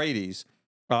Euphrates,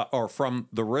 or from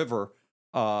the river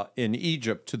in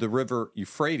Egypt to the river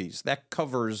Euphrates. That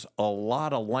covers a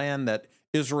lot of land that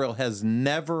Israel has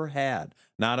never had.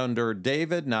 Not under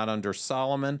David, not under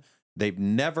Solomon. They've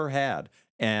never had.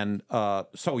 And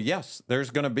so, yes,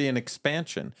 there's going to be an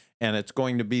expansion, and it's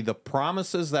going to be the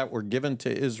promises that were given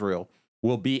to Israel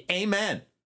will be amen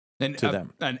to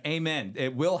them. An amen.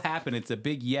 It will happen. It's a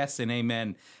big yes and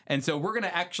amen. And so we're going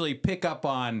to actually pick up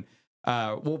on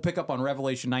we'll pick up on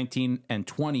Revelation 19 and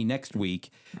 20 next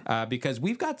week because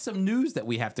we've got some news that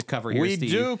we have to cover here, Steve. We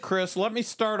do, Chris. Let me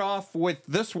start off with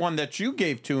this one that you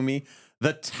gave to me.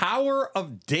 The Tower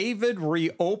of David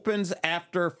reopens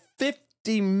after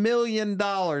 $50 million.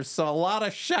 So a lot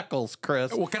of shekels,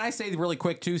 Chris. Well, can I say really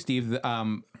quick, too, Steve?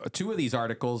 Two of these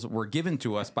articles were given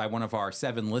to us by one of our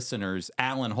 7 listeners,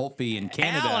 Alan Holtby in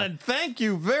Canada. Alan, thank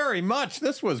you very much.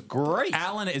 This was great.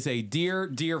 Alan is a dear,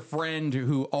 dear friend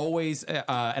who always, and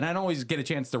I don't always get a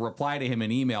chance to reply to him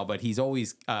in email, but he's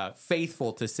always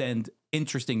faithful to send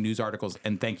interesting news articles.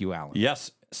 And thank you, Alan.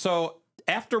 Yes. So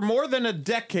after more than a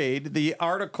decade, the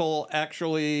article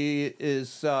actually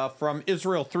is from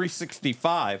Israel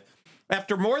 365.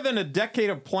 After more than a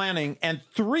decade of planning and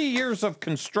 3 years of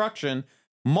construction,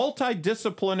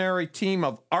 multidisciplinary team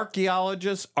of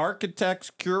archaeologists,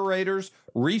 architects, curators,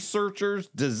 researchers,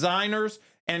 designers,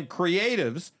 and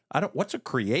creatives. What's a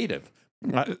creative?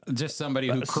 Just somebody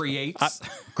who creates.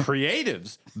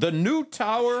 Creatives. The new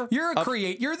tower. You're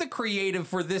the creative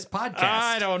for this podcast.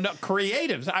 I don't know.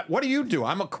 Creatives. What do you do?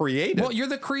 I'm a creative. Well, you're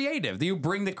the creative. You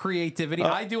bring the creativity.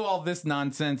 I do all this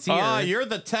nonsense here. You're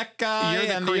the tech guy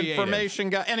and the information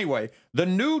guy. Anyway, the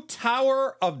new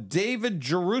Tower of David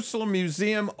Jerusalem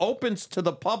Museum opens to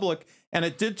the public, and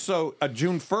it did so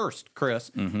June 1st, Chris.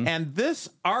 Mm-hmm. And this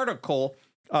article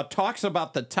talks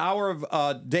about the Tower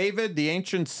of David, the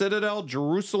ancient citadel,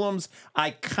 Jerusalem's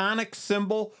iconic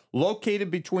symbol,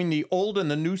 located between the old and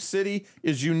the new city,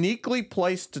 is uniquely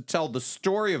placed to tell the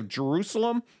story of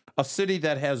Jerusalem, a city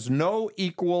that has no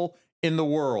equal in the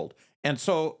world. And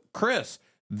so, Chris,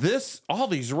 all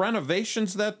these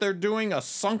renovations that they're doing, a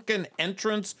sunken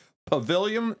entrance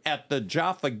pavilion at the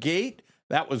Jaffa Gate,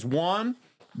 that was one.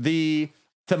 The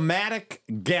thematic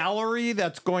gallery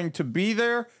that's going to be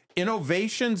there.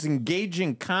 Innovations,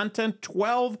 engaging content,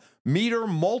 12-meter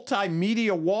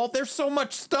multimedia wall. There's so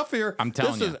much stuff here. I'm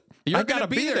telling you. I gotta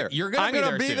be there. I'm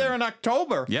gonna be there in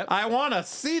October. Yep. I want to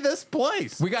see this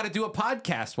place. We got to do a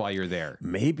podcast while you're there.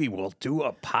 Maybe we'll do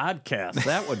a podcast.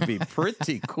 That would be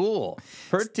pretty cool.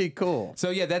 Pretty cool. So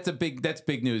yeah, that's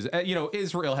big news.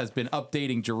 Israel has been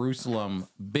updating Jerusalem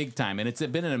big time, and it's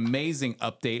been an amazing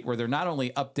update where they're not only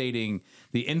updating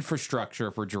the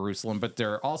infrastructure for Jerusalem, but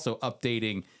they're also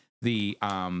updating the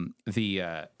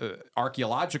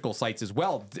archaeological sites as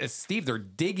well. Steve, they're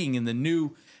digging in the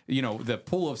new, the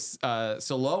pool of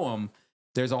Siloam.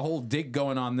 There's a whole dig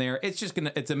going on there.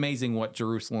 It's amazing what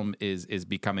Jerusalem is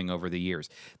becoming over the years.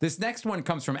 This next one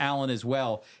comes from Alan as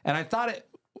well, and I thought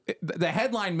the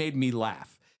headline made me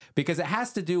laugh because it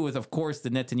has to do with, of course, the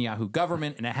Netanyahu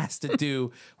government, and it has to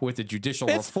do with the judicial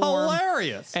reform. It's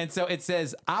hilarious. And so it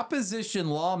says, opposition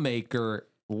lawmaker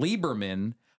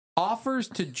Lieberman offers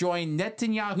to join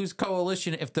Netanyahu's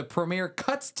coalition if the premier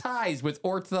cuts ties with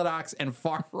Orthodox and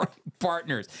far-right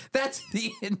partners. That's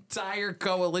the entire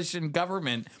coalition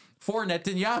government for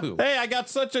Netanyahu. Hey, I got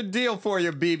such a deal for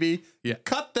you, Bibi. Yeah.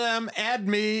 Cut them, add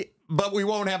me, but we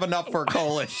won't have enough for a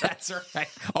coalition. That's right.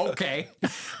 Okay.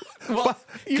 Well,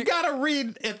 you got to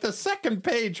read at the second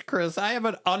page, Chris. I have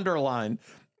it underlined.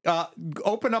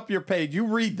 Open up your page. You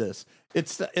read this. It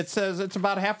says it's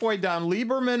about halfway down.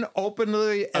 Lieberman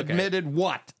openly admitted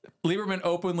what? Lieberman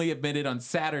openly admitted on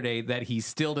Saturday that he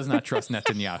still does not trust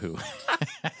Netanyahu.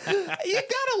 You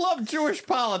gotta love Jewish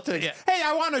politics. Yeah. Hey,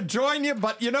 I want to join you,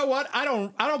 but you know what? I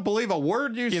don't believe a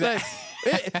word you say.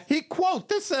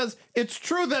 This says, "It's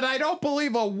true that I don't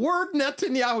believe a word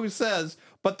Netanyahu says,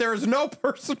 but there is no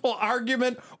personal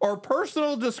argument or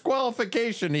personal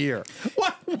disqualification here."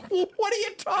 What are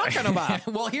you talking about?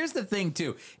 Well, here's the thing,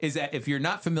 too, is that if you're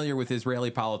not familiar with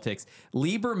Israeli politics,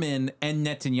 Lieberman and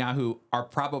Netanyahu are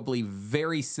probably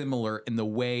very similar in the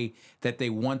way that they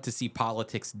want to see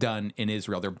politics done in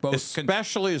Israel. They're both...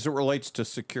 Especially as it relates to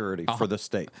security for the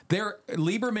state.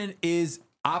 Lieberman is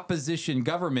opposition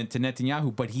government to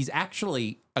Netanyahu, but he's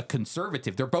actually a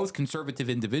conservative. They're both conservative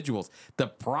individuals. The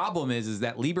problem is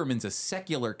that Lieberman's a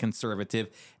secular conservative,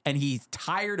 and he's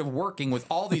tired of working with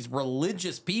all these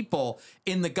religious people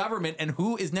in the government. And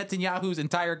who is Netanyahu's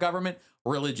entire government?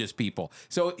 Religious people.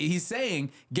 So he's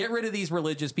saying, get rid of these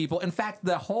religious people. In fact,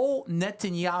 the whole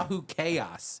Netanyahu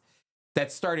chaos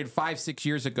that started 5-6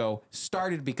 years ago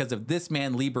started because of this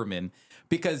man, Lieberman,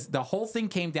 because the whole thing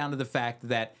came down to the fact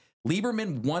that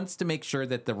Lieberman wants to make sure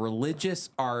that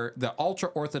the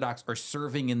ultra-Orthodox are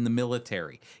serving in the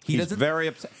military. He's very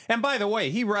upset. And by the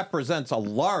way, he represents a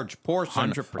large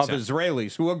portion 100%. of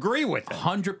Israelis who agree with him.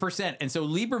 100%. And so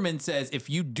Lieberman says, if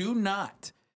you do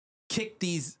not kick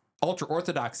these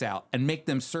ultra-Orthodox out and make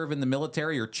them serve in the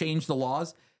military or change the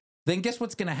laws, then guess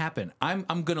what's going to happen? I'm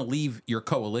going to leave your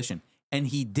coalition. And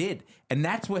he did. And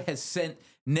that's what has sent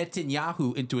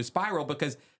Netanyahu into a spiral,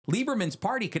 because Lieberman's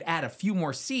party could add a few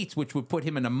more seats, which would put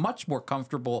him in a much more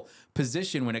comfortable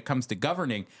position when it comes to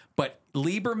governing. But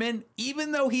Lieberman,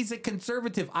 even though he's a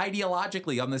conservative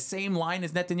ideologically on the same line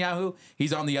as Netanyahu,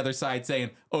 he's on the other side saying,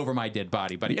 over my dead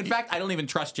body, buddy. In fact, I don't even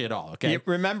trust you at all, okay? You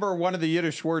remember one of the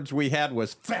Yiddish words we had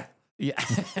was feh. Yeah.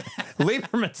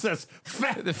 Lieberman says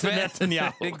feh to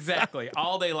Netanyahu. Exactly,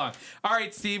 all day long. All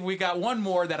right, Steve, we got one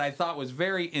more that I thought was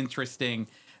very interesting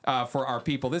for our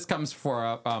people. This comes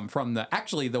from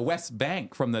the West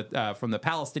Bank, from the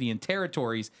Palestinian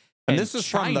territories, and this is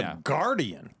China. from the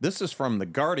Guardian. This is from the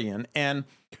Guardian, and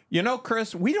you know,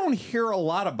 Chris, we don't hear a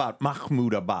lot about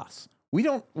Mahmoud Abbas. We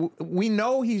don't. We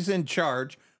know he's in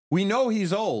charge. We know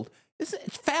he's old. It's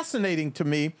fascinating to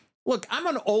me. Look, I'm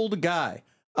an old guy.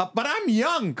 But I'm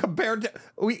young compared to,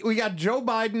 we got Joe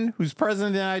Biden, who's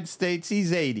president of the United States.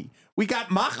 He's 80. We got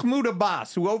Mahmoud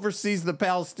Abbas, who oversees the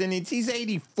Palestinians. He's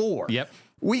 84. Yep.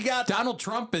 We got Donald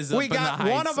Trump is up we in the got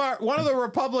heights. one of the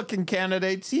Republican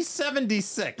candidates. He's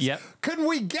 76. Yep. Couldn't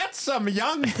we get some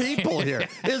young people here?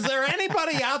 Is there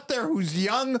anybody out there who's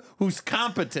young, who's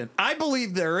competent? I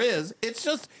believe there is. It's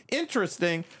just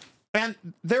interesting. And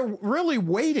they're really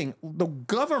waiting. The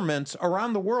governments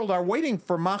around the world are waiting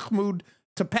for Mahmoud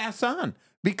to pass on,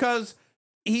 because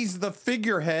he's the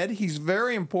figurehead. He's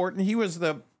very important. He was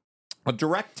a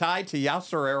direct tie to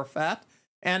Yasser Arafat.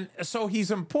 And so he's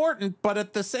important, but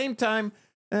at the same time,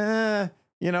 they're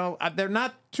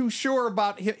not too sure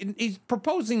about him. He's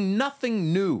proposing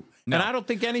nothing new. No. And I don't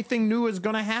think anything new is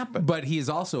going to happen. But he is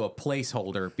also a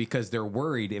placeholder, because they're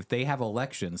worried if they have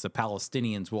elections, the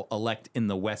Palestinians will elect in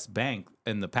the West Bank,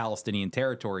 in the Palestinian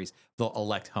territories, they'll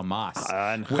elect Hamas.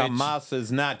 And Hamas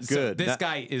is not good. So this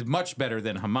guy is much better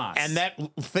than Hamas. And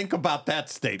think about that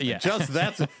statement.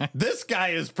 Yeah. This guy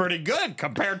is pretty good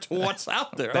compared to what's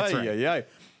out there. That's right.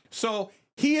 So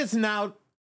he is now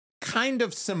kind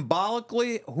of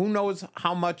symbolically, who knows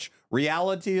how much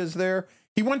reality is there.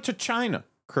 He went to China,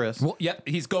 Chris. Well, yep,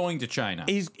 he's going to China.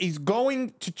 He's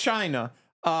going to China,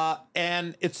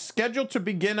 and it's scheduled to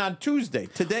begin on Tuesday.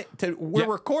 We're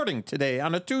recording today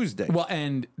on a Tuesday. Well,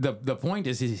 and the point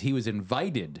is he was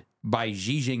invited by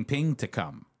Xi Jinping to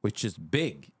come, which is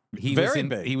big. Very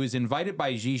big. He was invited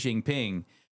by Xi Jinping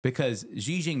because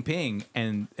Xi Jinping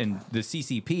and the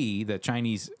CCP, the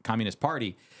Chinese Communist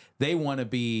Party, they want to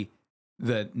be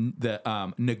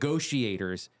the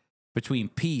negotiators between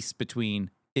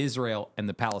Israel and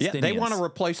the Palestinians. Yeah, they want to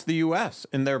replace the U.S.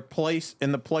 in the place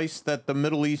that the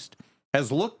Middle East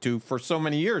has looked to for so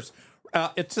many years.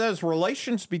 It says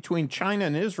relations between China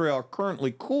and Israel are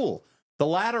currently cool. The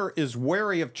latter is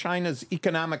wary of China's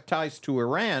economic ties to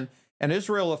Iran, and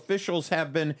Israel officials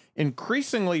have been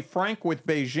increasingly frank with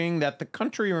Beijing that the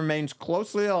country remains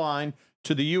closely aligned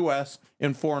to the U.S.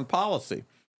 in foreign policy.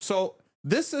 So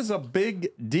this is a big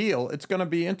deal. It's going to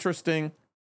be interesting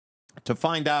to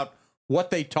find out what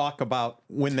they talk about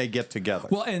when they get together.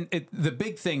 Well, and the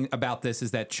big thing about this is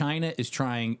that China is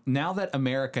trying, now that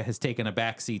America has taken a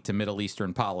backseat to Middle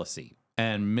Eastern policy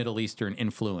and Middle Eastern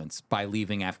influence by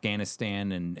leaving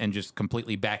Afghanistan and just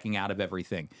completely backing out of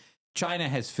everything, China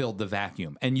has filled the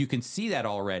vacuum. And you can see that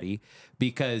already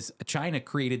because China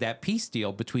created that peace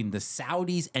deal between the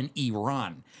Saudis and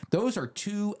Iran. Those are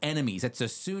two enemies. It's a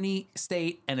Sunni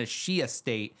state and a Shia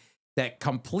state that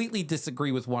completely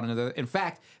disagree with one another. In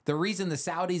fact, the reason the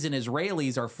Saudis and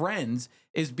Israelis are friends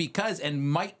is because,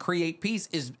 and might create peace,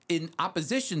 is in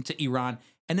opposition to Iran.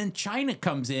 And then China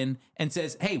comes in and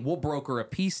says, hey, we'll broker a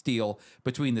peace deal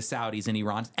between the Saudis and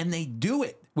Iran. And they do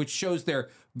it, which shows their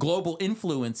global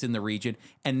influence in the region.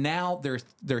 And now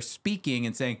they're speaking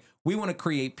and saying, we want to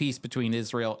create peace between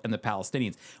Israel and the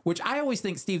Palestinians, which I always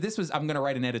think, Steve, I'm going to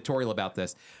write an editorial about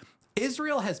this.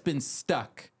 Israel has been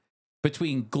stuck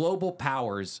between global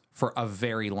powers for a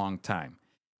very long time.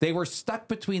 They were stuck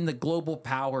between the global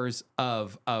powers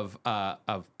of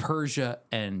Persia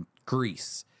and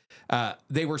Greece.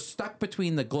 They were stuck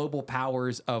between the global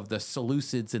powers of the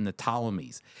Seleucids and the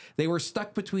Ptolemies. They were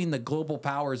stuck between the global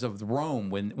powers of Rome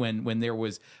when there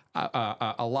was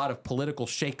a lot of political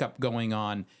shakeup going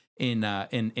on in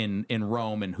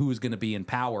Rome and who was going to be in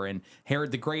power. And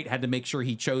Herod the Great had to make sure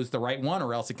he chose the right one,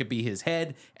 or else it could be his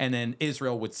head, and then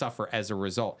Israel would suffer as a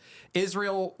result.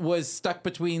 Israel was stuck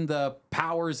between the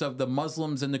powers of the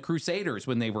Muslims and the Crusaders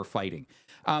when they were fighting.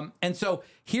 And so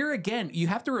here again, you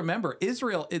have to remember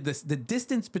Israel, the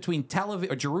distance between Tel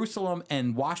Aviv or Jerusalem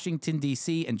and Washington,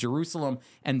 D.C. and Jerusalem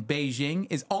and Beijing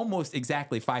is almost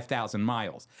exactly 5,000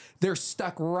 miles. They're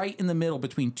stuck right in the middle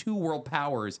between two world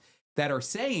powers that are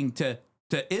saying to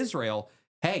Israel,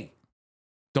 hey,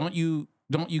 don't you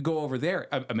go over there.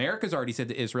 America's already said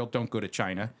to Israel, don't go to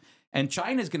China. And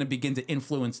China's going to begin to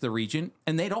influence the region,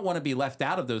 and they don't want to be left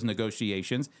out of those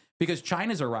negotiations because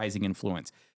China's a rising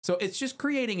influence. So it's just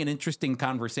creating an interesting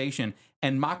conversation.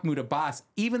 And Mahmoud Abbas,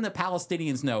 even the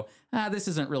Palestinians know, this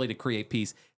isn't really to create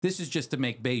peace. This is just to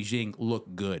make Beijing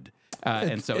look good.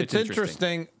 And so it's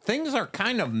interesting. Things are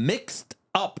kind of mixed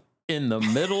up in the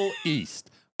Middle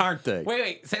East, aren't they?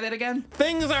 Wait, say that again?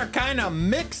 Things are kind of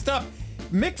mixed up.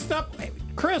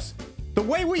 Chris, the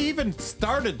way we even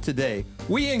started today,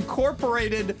 we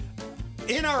incorporated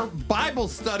in our Bible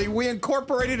study, we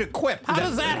incorporated equip. How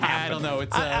does that happen? I don't know.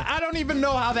 I don't even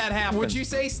know how that happened. Would you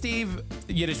say, Steve,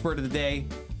 Yiddish word of the day,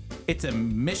 it's a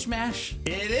mishmash?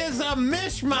 It is a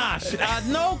mishmash.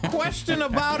 No question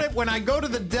about it. When I go to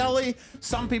the deli,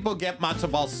 some people get matzo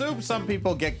ball soup, some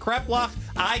people get kreplach.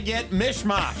 I get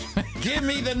mishmash. Give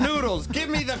me the noodles, give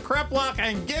me the kreplach,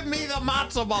 and give me the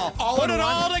matzo ball. Put it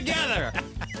all together.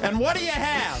 And what do you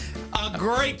have? A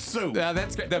great soup.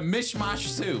 That's great. The mishmash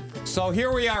soup. So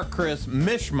here we are, Chris.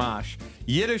 Mishmash,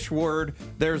 Yiddish word.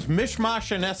 There's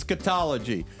mishmash in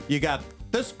eschatology. You got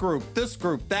this group,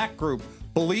 that group,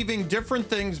 believing different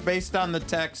things based on the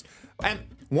text. And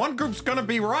one group's going to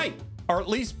be right, or at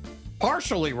least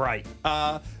partially right.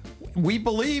 We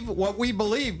believe what we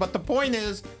believe, but the point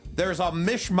is there's a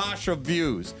mishmash of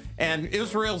views. And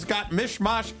Israel's got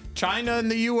mishmash, China and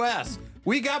the U.S.,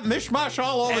 we got mishmash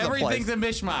all over the place. Everything's a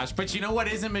mishmash. But you know what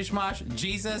isn't mishmash?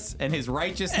 Jesus and his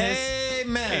righteousness.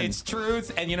 Amen. It's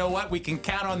truth. And you know what? We can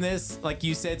count on this. Like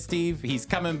you said, Steve, he's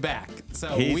coming back. So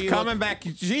he's coming back.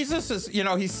 Jesus is,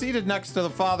 he's seated next to the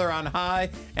Father on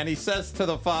high, and he says to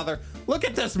the Father, look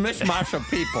at this mishmash of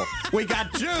people. We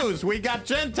got Jews, we got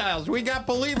Gentiles, we got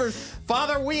believers.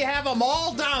 Father, we have them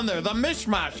all down there, the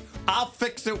mishmash. I'll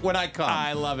fix it when I come.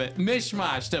 I love it.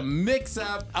 Mishmash, to mix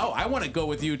up. Oh, I want to go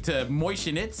with you to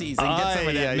Moishanitzi's and get some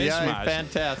of that mishmash. Yeah,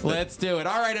 fantastic. Let's do it.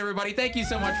 All right, everybody. Thank you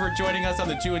so much for joining us on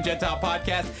the Jew and Gentile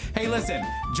podcast. Hey, listen,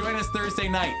 join us Thursday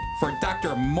night for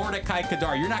Dr. Mordecai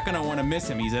Kadar. You're not going to want to miss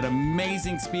him. He's an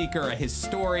amazing speaker, a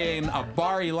historian, a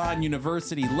Bar Ilan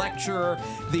University lecturer,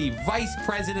 the vice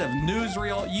president of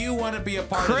Newsreel. You want to be a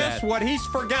part of that. Chris, what he's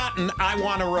forgotten, I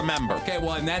want to remember. Okay,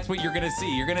 well, and that's what you're going to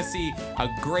see. You're going to see a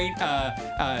great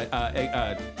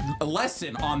a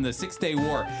lesson on the 6-Day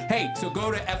War. Hey, so go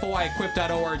to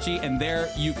foiequip.org, and there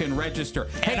you can register.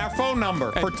 Hey, and our phone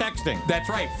number for texting. That's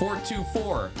right,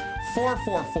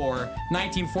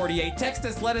 424-444-1948. Text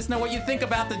us, let us know what you think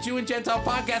about the Jew and Gentile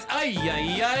podcast.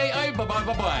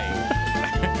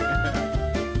 Bye-bye.